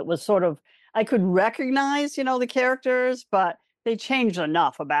factual. It was sort of, I could recognize, the characters, but they changed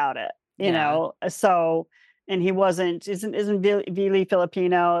enough about it, you know. So, and he isn't Vili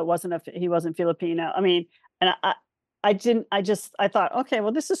Filipino? He wasn't Filipino. And I thought, okay,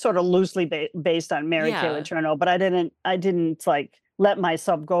 well, this is sort of loosely based on Mary Kay Letourneau, but I didn't like let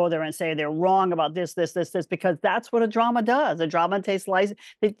myself go there and say they're wrong about this, because that's what a drama does. A drama takes license.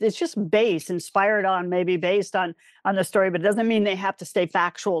 It's just inspired on, maybe based on the story, but it doesn't mean they have to stay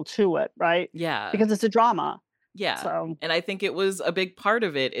factual to it, right? Yeah. Because it's a drama. Yeah. So. And I think it was a big part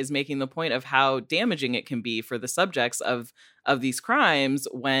of it is making the point of how damaging it can be for the subjects of these crimes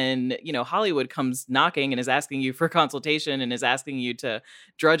when, Hollywood comes knocking and is asking you for consultation and is asking you to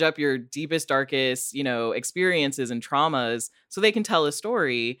drudge up your deepest, darkest, experiences and traumas so they can tell a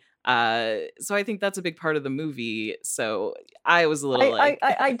story. So I think that's a big part of the movie. So I was a little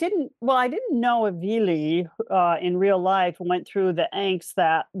I didn't know if Vili in real life went through the angst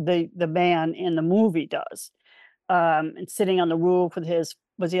that the man in the movie does. And sitting on the roof with his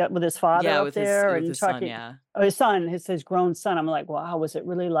father up there and his talking. Son, his son, his grown son. I'm like, wow, was it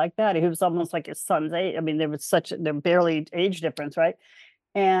really like that? He was almost like his son's age. There was they're barely age difference, right?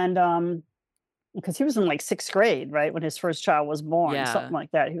 And because he was in like 6th grade, right, when his first child was born, something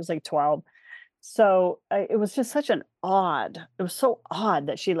like that. He was like 12. So it was just it was so odd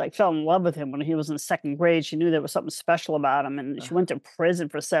that she like fell in love with him when he was in 2nd grade. She knew there was something special about him, and she went to prison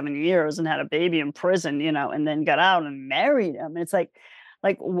for 7 years and had a baby in prison, and then got out and married him. It's I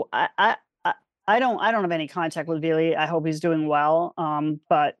don't have any contact with Vili. I hope he's doing well.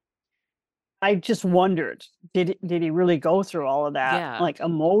 But I just wondered, did he really go through all of that Yeah. like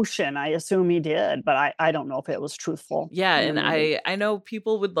emotion? I assume he did, but I don't know if it was truthful Yeah, in the and movie. I know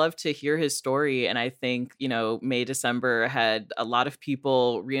people would love to hear his story, and I think, May December had a lot of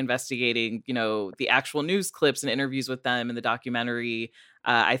people reinvestigating, the actual news clips and interviews with them in the documentary.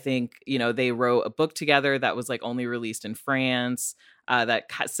 I think, they wrote a book together that was like only released in France, that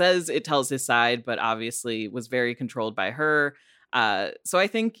says it tells his side, but obviously was very controlled by her. So I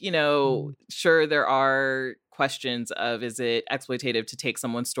think, sure, there are questions of, is it exploitative to take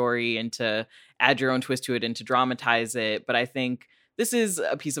someone's story and to add your own twist to it and to dramatize it? But I think this is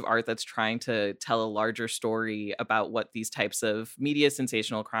a piece of art that's trying to tell a larger story about what these types of media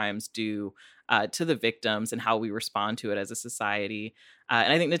sensational crimes do to the victims and how we respond to it as a society.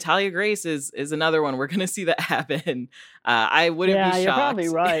 And I think Natalia Grace is another one we're going to see that happen. I wouldn't be Yeah, you're probably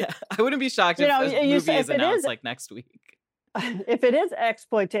shocked. right. I wouldn't be shocked You if know, a you movie say is if it announced is like next week. if it is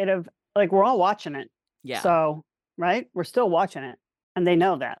exploitative, like we're all watching it. Yeah. So, right? We're still watching it. And they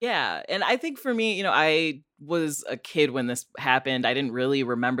know that. Yeah. And I think for me, I was a kid when this happened. I didn't really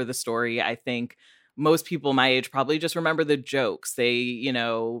remember the story. I think most people my age probably just remember the jokes.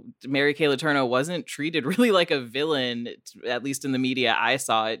 Mary Kay Letourneau wasn't treated really like a villain, at least in the media I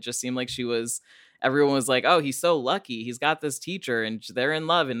saw. It just seemed like everyone was like, oh, he's so lucky. He's got this teacher and they're in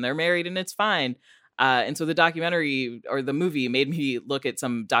love and they're married and it's fine. And so the documentary or the movie made me look at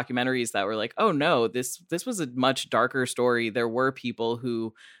some documentaries that were like, oh no, this was a much darker story. There were people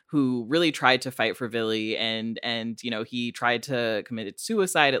who really tried to fight for Billy, and he tried to commit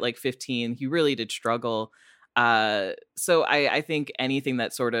suicide at like 15. He really did struggle. So I think anything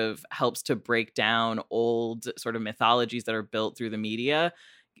that sort of helps to break down old sort of mythologies that are built through the media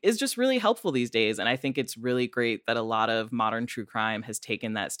is just really helpful these days. And I think it's really great that a lot of modern true crime has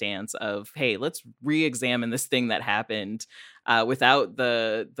taken that stance of, hey, let's re-examine this thing that happened without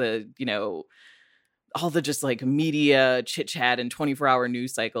all the just like media chit chat and 24-hour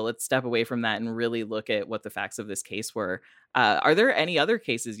news cycle. Let's step away from that and really look at what the facts of this case were. Are there any other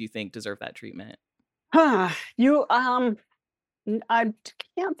cases you think deserve that treatment? You I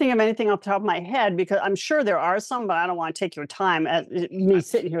can't think of anything off the top of my head because I'm sure there are some, but I don't want to take your time at me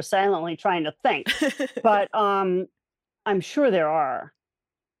sitting here silently trying to think. But I'm sure there are.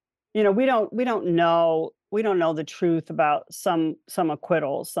 We don't know the truth about some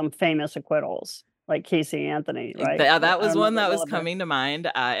acquittals, some famous acquittals like Casey Anthony, right? That I was don't one know that the was other. coming to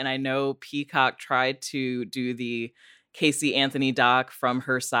mind. And I know Peacock tried to do the Casey Anthony doc from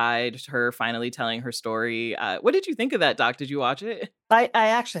her side, her finally telling her story. What did you think of that doc? Did you watch it? I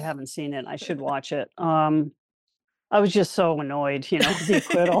actually haven't seen it. I should watch it. I was just so annoyed, the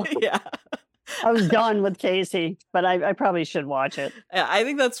acquittal. Yeah. I was done with Casey, but I probably should watch it. Yeah, I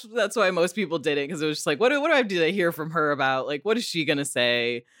think that's why most people did it, because it was just like, what do I have to hear from her about? Like, what is she gonna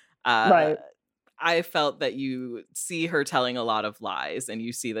say? Right. I felt that you see her telling a lot of lies, and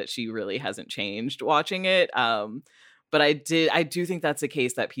you see that she really hasn't changed watching it. But I do think that's a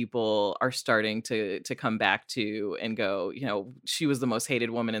case that people are starting to come back to and go, she was the most hated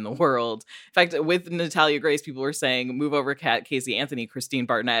woman in the world. In fact, with Natalia Grace, people were saying, move over Casey Anthony, Christine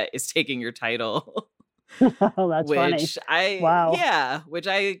Barnett is taking your title. Oh, that's funny. Wow. Which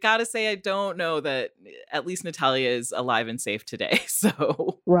I gotta say, I don't know that at least Natalia is alive and safe today.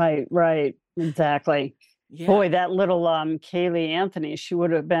 So Right. Exactly. yeah. Boy, that little Kaylee Anthony, she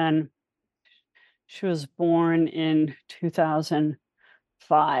was born in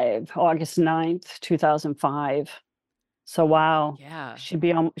 2005, August 9th, 2005. So wow. Yeah. She'd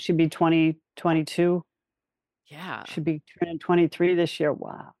be 2022. Yeah. She'd be turning 23 this year.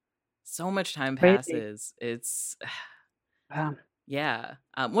 Wow. So much time Crazy. passes. It's Wow. yeah.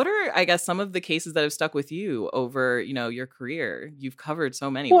 What are, I guess, some of the cases that have stuck with you over, your career? You've covered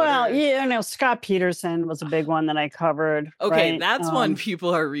so many. Well, Scott Peterson was a big one that I covered. Okay, right? that's one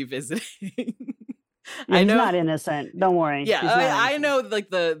people are revisiting. Yeah, I know. He's not innocent. Don't worry. Yeah, He's not I innocent. know, like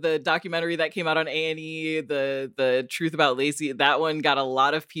the documentary that came out on A&E, the Truth About Lacey, that one got a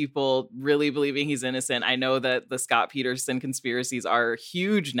lot of people really believing he's innocent. I know that the Scott Peterson conspiracies are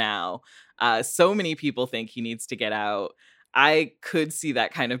huge now. So many people think he needs to get out. I could see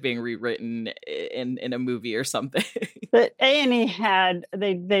that kind of being rewritten in a movie or something. But A&E had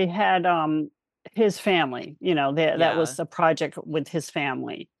they had his family. That was a project with his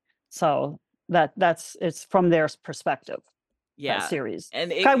family. So it's from their perspective. Yeah. That series.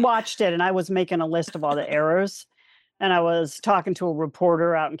 And I watched it and I was making a list of all the errors. And I was talking to a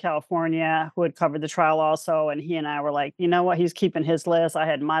reporter out in California who had covered the trial also. And he and I were like, you know what? He's keeping his list. I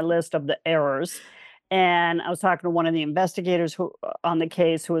had my list of the errors. And I was talking to one of the investigators on the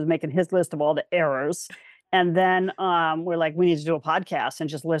case who was making his list of all the errors. And then we're like, we need to do a podcast and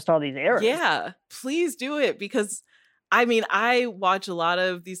just list all these errors. Yeah, please do it, because I mean, I watch a lot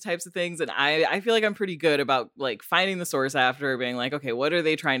of these types of things, and I feel like I'm pretty good about like finding the source after, being like, okay, what are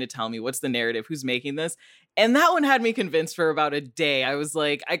they trying to tell me? What's the narrative? Who's making this? And that one had me convinced for about a day. I was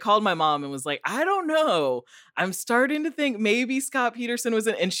like, I called my mom and was like, I don't know. I'm starting to think maybe Scott Peterson was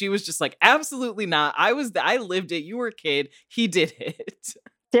in, and she was just like, absolutely not. I lived it. You were a kid. He did it.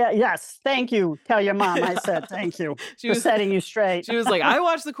 Yeah, yes. Thank you. Tell your mom I said thank you for setting you straight. She was like, I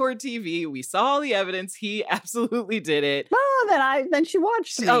watched the court TV. We saw all the evidence. He absolutely did it. Oh, then she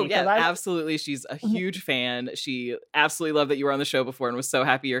watched me. Oh, yeah, absolutely. She's a huge fan. She absolutely loved that you were on the show before and was so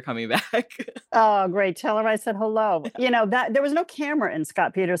happy you're coming back. Oh, great. Tell her I said hello. That there was no camera in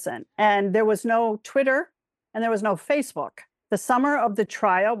Scott Peterson, and there was no Twitter, and there was no Facebook. The summer of the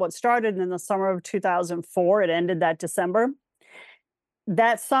trial, what started in the summer of 2004, it ended that December.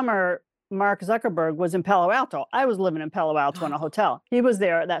 That summer, Mark Zuckerberg was in Palo Alto. I was living in Palo Alto in a hotel. He was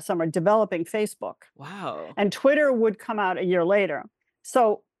there that summer developing Facebook. Wow. And Twitter would come out a year later.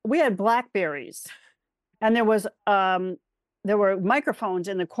 So we had Blackberries, and there were microphones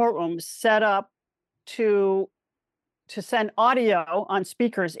in the courtroom set up to send audio on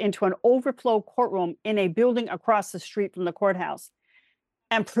speakers into an overflow courtroom in a building across the street from the courthouse.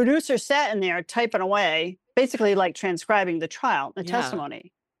 And producers sat in there typing away, basically like transcribing the trial, the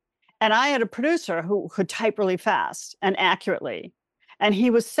testimony. And I had a producer who could type really fast and accurately. And he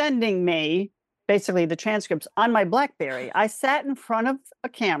was sending me basically the transcripts on my BlackBerry. I sat in front of a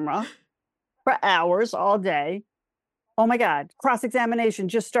camera for hours all day. Oh my God, cross-examination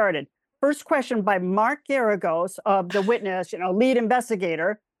just started. First question by Mark Garagos of the witness, lead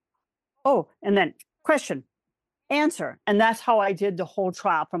investigator. Oh, and then question. Answer. And that's how I did the whole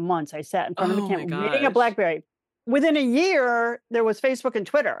trial for months. I sat in front of the camera reading a BlackBerry. Within a year, there was Facebook and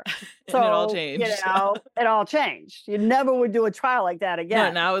Twitter. So, and it all changed. It all changed. You never would do a trial like that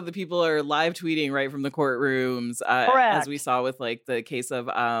again. No, now the people are live tweeting right from the courtrooms, as we saw with like the case of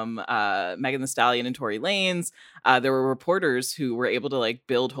Megan Thee Stallion and Tory Lanez. There were reporters who were able to like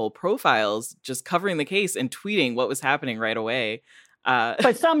build whole profiles just covering the case and tweeting what was happening right away.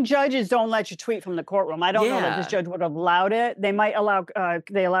 But some judges don't let you tweet from the courtroom. I don't know that this judge would have allowed it. They might allow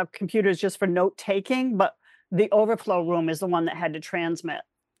computers just for note taking, but the overflow room is the one that had to transmit.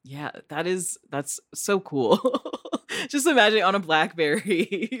 Yeah, that's so cool. Just imagine on a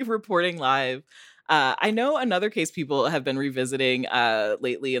BlackBerry reporting live. I know another case people have been revisiting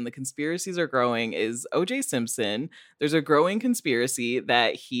lately, and the conspiracies are growing, is O.J. Simpson. There's a growing conspiracy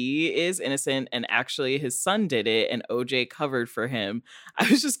that he is innocent and actually his son did it, and O.J. covered for him. I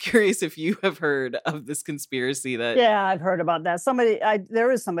was just curious if you have heard of this conspiracy. Yeah, I've heard about that.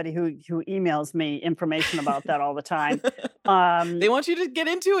 There is somebody who emails me information about that all the time. They want you to get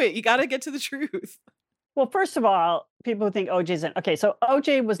into it. You got to get to the truth. Well, first of all, people who think OJ's in. Okay, so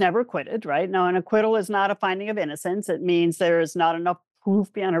OJ was never acquitted, right? Now, an acquittal is not a finding of innocence. It means there is not enough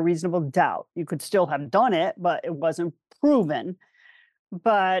proof beyond a reasonable doubt. You could still have done it, but it wasn't proven.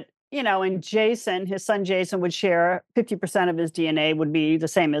 But, and Jason, his son Jason, would share 50% of his DNA would be the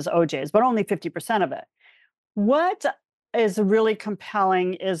same as OJ's, but only 50% of it. What is really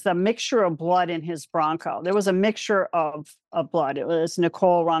compelling is the mixture of blood in his Bronco. There was a mixture of blood. It was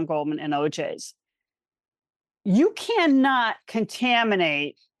Nicole, Ron Goldman, and OJ's. You cannot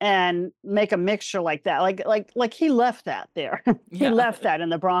contaminate and make a mixture like that. Like he left that there. He left that in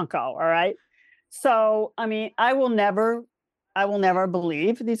the Bronco. All right. So, I mean, I will never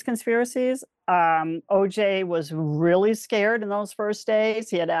believe these conspiracies. OJ was really scared in those first days.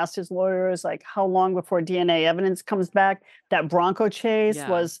 He had asked his lawyers, like, how long before DNA evidence comes back? That Bronco chase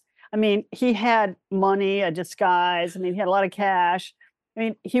was, he had money, a disguise. He had a lot of cash.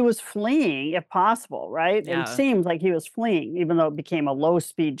 He was fleeing, if possible, right? Yeah. It seemed like he was fleeing, even though it became a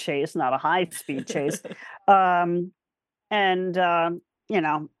low-speed chase, not a high-speed chase. It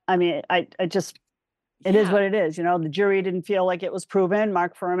is what it is. The jury didn't feel like it was proven.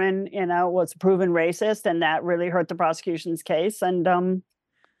 Mark Furman, was proven racist, and that really hurt the prosecution's case. And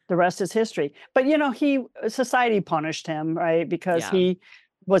the rest is history. But, society punished him, right? Because he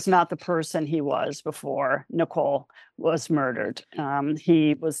was not the person he was before Nicole was murdered.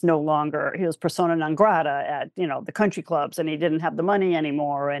 He was persona non grata at, the country clubs, and he didn't have the money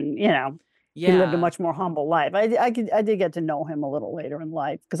anymore. And, he lived a much more humble life. I did get to know him a little later in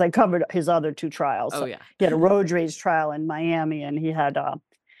life because I covered his other two trials. Oh, yeah. He had a road rage trial in Miami, and he had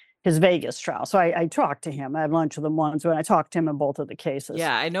his Vegas trial. So I talked to him. I had lunch with him once when I talked to him in both of the cases.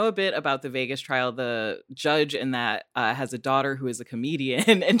 Yeah, I know a bit about the Vegas trial. The judge in that has a daughter who is a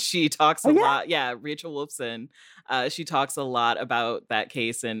comedian, and she talks a lot. Yeah, Rachel Wolfson. She talks a lot about that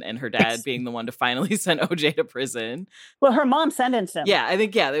case and her dad being the one to finally send OJ to prison. Well, her mom sentenced him. Yeah, I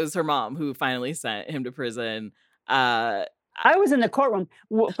think, it was her mom who finally sent him to prison. I was in the courtroom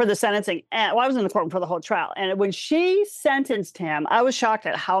for the sentencing. And, I was in the courtroom for the whole trial. And when she sentenced him, I was shocked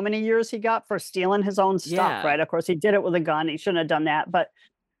at how many years he got for stealing his own stuff, right? Of course, he did it with a gun. He shouldn't have done that. But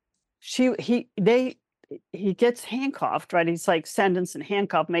he gets handcuffed, right? He's like sentenced and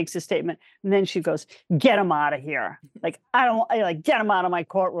handcuffed, makes a statement. And then she goes, get him out of here. Like, get him out of my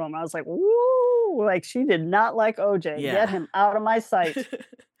courtroom. I was like, woo, like she did not like OJ. Get him out of my sight.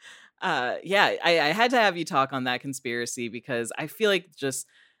 I had to have you talk on that conspiracy because I feel like just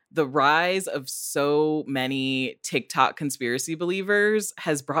the rise of so many TikTok conspiracy believers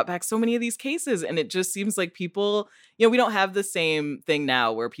has brought back so many of these cases. And it just seems like people, we don't have the same thing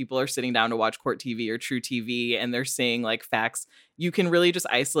now where people are sitting down to watch Court TV or True TV and they're seeing like facts. You can really just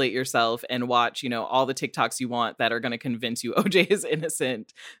isolate yourself and watch, all the TikToks you want that are going to convince you OJ is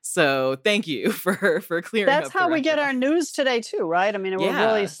innocent. So thank you for clearing up. That's how we get our news today too, right? I mean, we're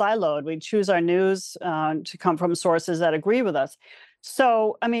really siloed. We choose our news to come from sources that agree with us.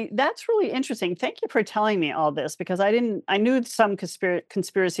 So, I mean, that's really interesting. Thank you for telling me all this because I knew some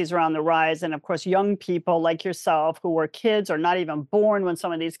conspiracies around the rise. And of course, young people like yourself who were kids or not even born when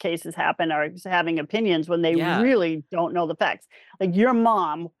some of these cases happen are having opinions when they really don't know the facts. Like your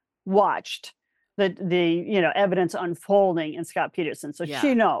mom watched the evidence unfolding in Scott Peterson. So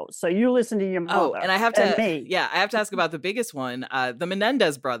she knows. So you listen to your mother. Oh, and I have to ask about the biggest one, the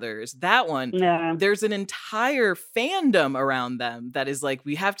Menendez brothers. That one, there's an entire fandom around them that is like,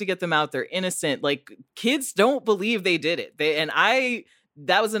 we have to get them out. They're innocent. Like kids don't believe they did it.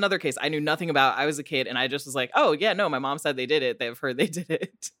 That was another case I knew nothing about. I was a kid and I just was like, oh yeah, no, my mom said they did it. They've heard they did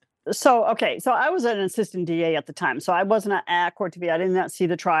it. So I was an assistant DA at the time. So I wasn't at Court TV. I did not see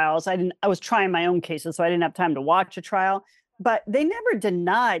the trials. I was trying my own cases, so I didn't have time to watch a trial. But they never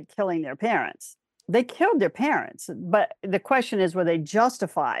denied killing their parents. They killed their parents. But the question is, were they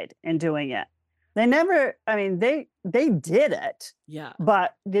justified in doing it? They never, they did it. Yeah.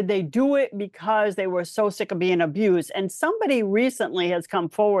 But did they do it because they were so sick of being abused? And somebody recently has come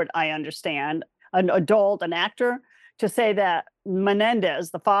forward, I understand, an adult, an actor, to say that Menendez,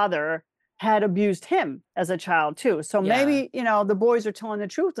 the father, had abused him as a child too. So maybe, the boys are telling the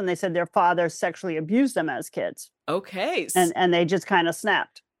truth and they said their father sexually abused them as kids. Okay. And they just kind of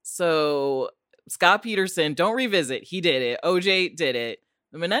snapped. So Scott Peterson, don't revisit. He did it. OJ did it.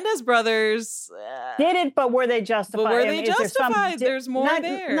 The Menendez brothers did it, but were they justified? But were they justified? There's more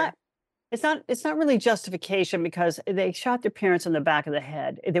there. It's not really justification because they shot their parents in the back of the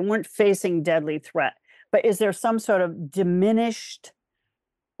head. They weren't facing deadly threat. But is there some sort of diminished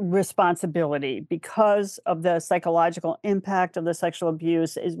responsibility because of the psychological impact of the sexual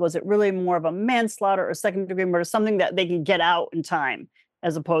abuse? Was it really more of a manslaughter or second degree murder, something that they can get out in time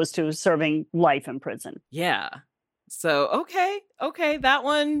as opposed to serving life in prison? Yeah. So, okay. That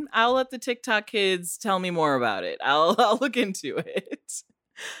one, I'll let the TikTok kids tell me more about it. I'll look into it.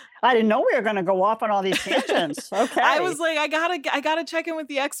 I didn't know we were going to go off on all these tangents. Okay. I was like, I gotta check in with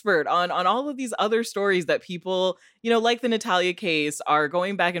the expert on all of these other stories that people, like the Natalia case, are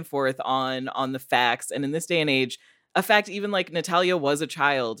going back and forth on the facts. And in this day and age, a fact even like Natalia was a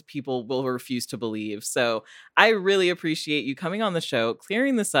child, people will refuse to believe. So I really appreciate you coming on the show,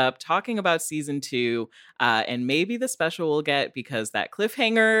 clearing this up, talking about season 2, and maybe the special we'll get because that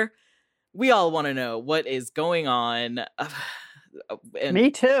cliffhanger, we all want to know what is going on.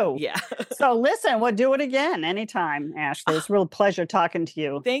 Me too. Yeah. So listen, we'll do it again anytime, Ashley. It's a real pleasure talking to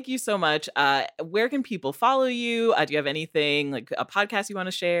you. Thank you so much. Where can people follow you? Do you have anything like a podcast you want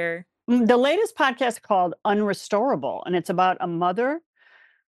to share? The latest podcast called Unrestorable, and it's about a mother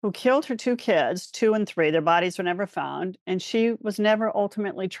who killed her 2 kids, 2 and 3. Their bodies were never found. And she was never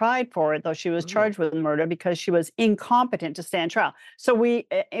ultimately tried for it, though she was charged with murder because she was incompetent to stand trial. So we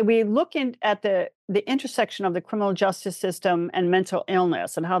look at the intersection of the criminal justice system and mental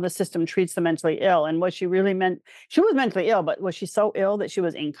illness and how the system treats the mentally ill. And what she really meant, she was mentally ill, but was she so ill that she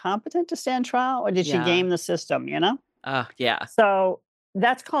was incompetent to stand trial? Or did she game the system, Yeah. So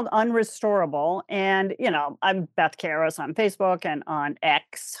that's called Unrestorable. And, I'm Beth Karras on Facebook and on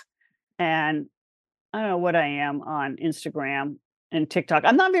X. And I don't know what I am on Instagram and TikTok.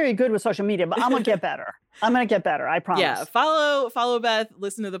 I'm not very good with social media, but I'm going to get better. I'm going to get better. I promise. Yeah, follow Beth,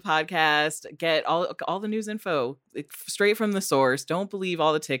 listen to the podcast, get all the news info straight from the source. Don't believe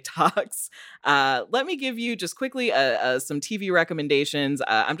all the TikToks. Let me give you just quickly some TV recommendations.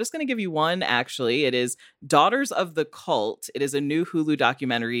 I'm just going to give you one, actually. It is Daughters of the Cult. It is a new Hulu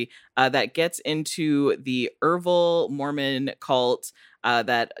documentary that gets into the Ervil Mormon cult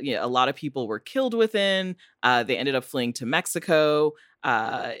that a lot of people were killed within. They ended up fleeing to Mexico.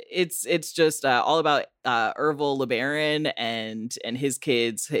 It's just all about Ervil LeBaron and his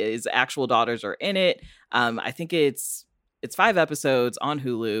kids. His actual daughters are in it. I think it's 5 episodes on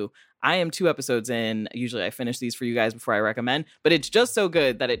Hulu. I am 2 episodes in. Usually I finish these for you guys before I recommend, but it's just so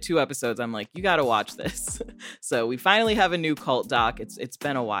good that at 2 episodes, I'm like, you got to watch this. So we finally have a new cult doc. It's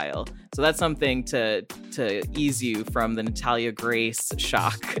been a while. So that's something to ease you from the Natalia Grace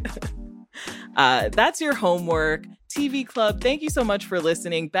shock. That's your homework. TV Club, thank you so much for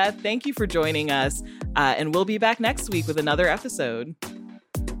listening. Beth, thank you for joining us. And we'll be back next week with another episode.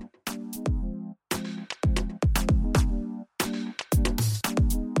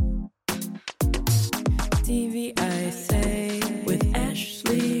 TV I Say with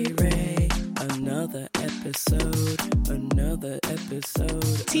Ashley Ray. Another episode.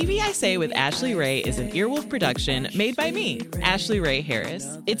 TV I Say with Ashley Ray is an Earwolf production made by me, Ashley Ray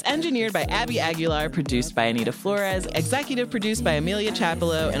Harris. It's engineered by Abby Aguilar, produced by Anita Flores, executive produced by Amelia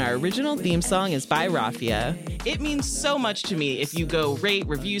Chapello, and our original theme song is by Rafia. It means so much to me if you go rate,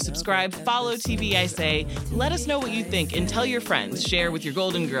 review, subscribe, follow TV I Say. Let us know what you think and tell your friends. Share with your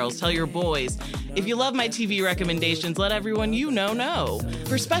Golden Girls, tell your boys. If you love my TV recommendations, let everyone you know.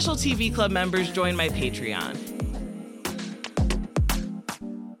 For special TV Club members, join my Patreon.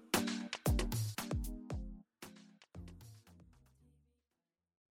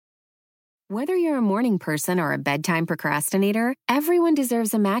 Whether you're a morning person or a bedtime procrastinator, everyone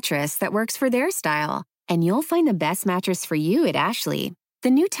deserves a mattress that works for their style. And you'll find the best mattress for you at Ashley. The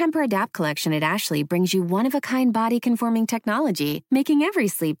new Temper-Adapt collection at Ashley brings you one-of-a-kind body-conforming technology, making every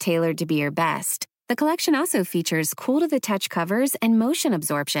sleep tailored to be your best. The collection also features cool-to-the-touch covers and motion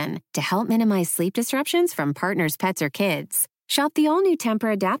absorption to help minimize sleep disruptions from partners, pets, or kids. Shop the all-new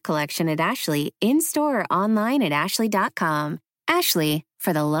Temper-Adapt collection at Ashley, in-store or online at ashley.com. Ashley,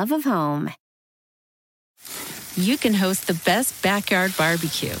 for the love of home. You can host the best backyard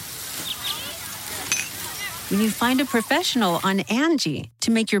barbecue when you find a professional on Angie to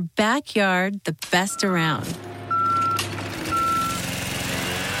make your backyard the best around.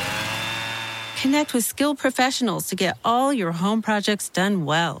 Connect with skilled professionals to get all your home projects done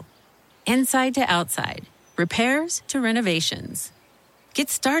well. Inside to outside, repairs to renovations.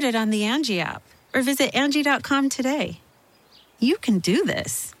 Get started on the Angie app or visit Angie.com today. You can do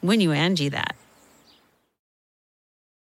this when you Angie that.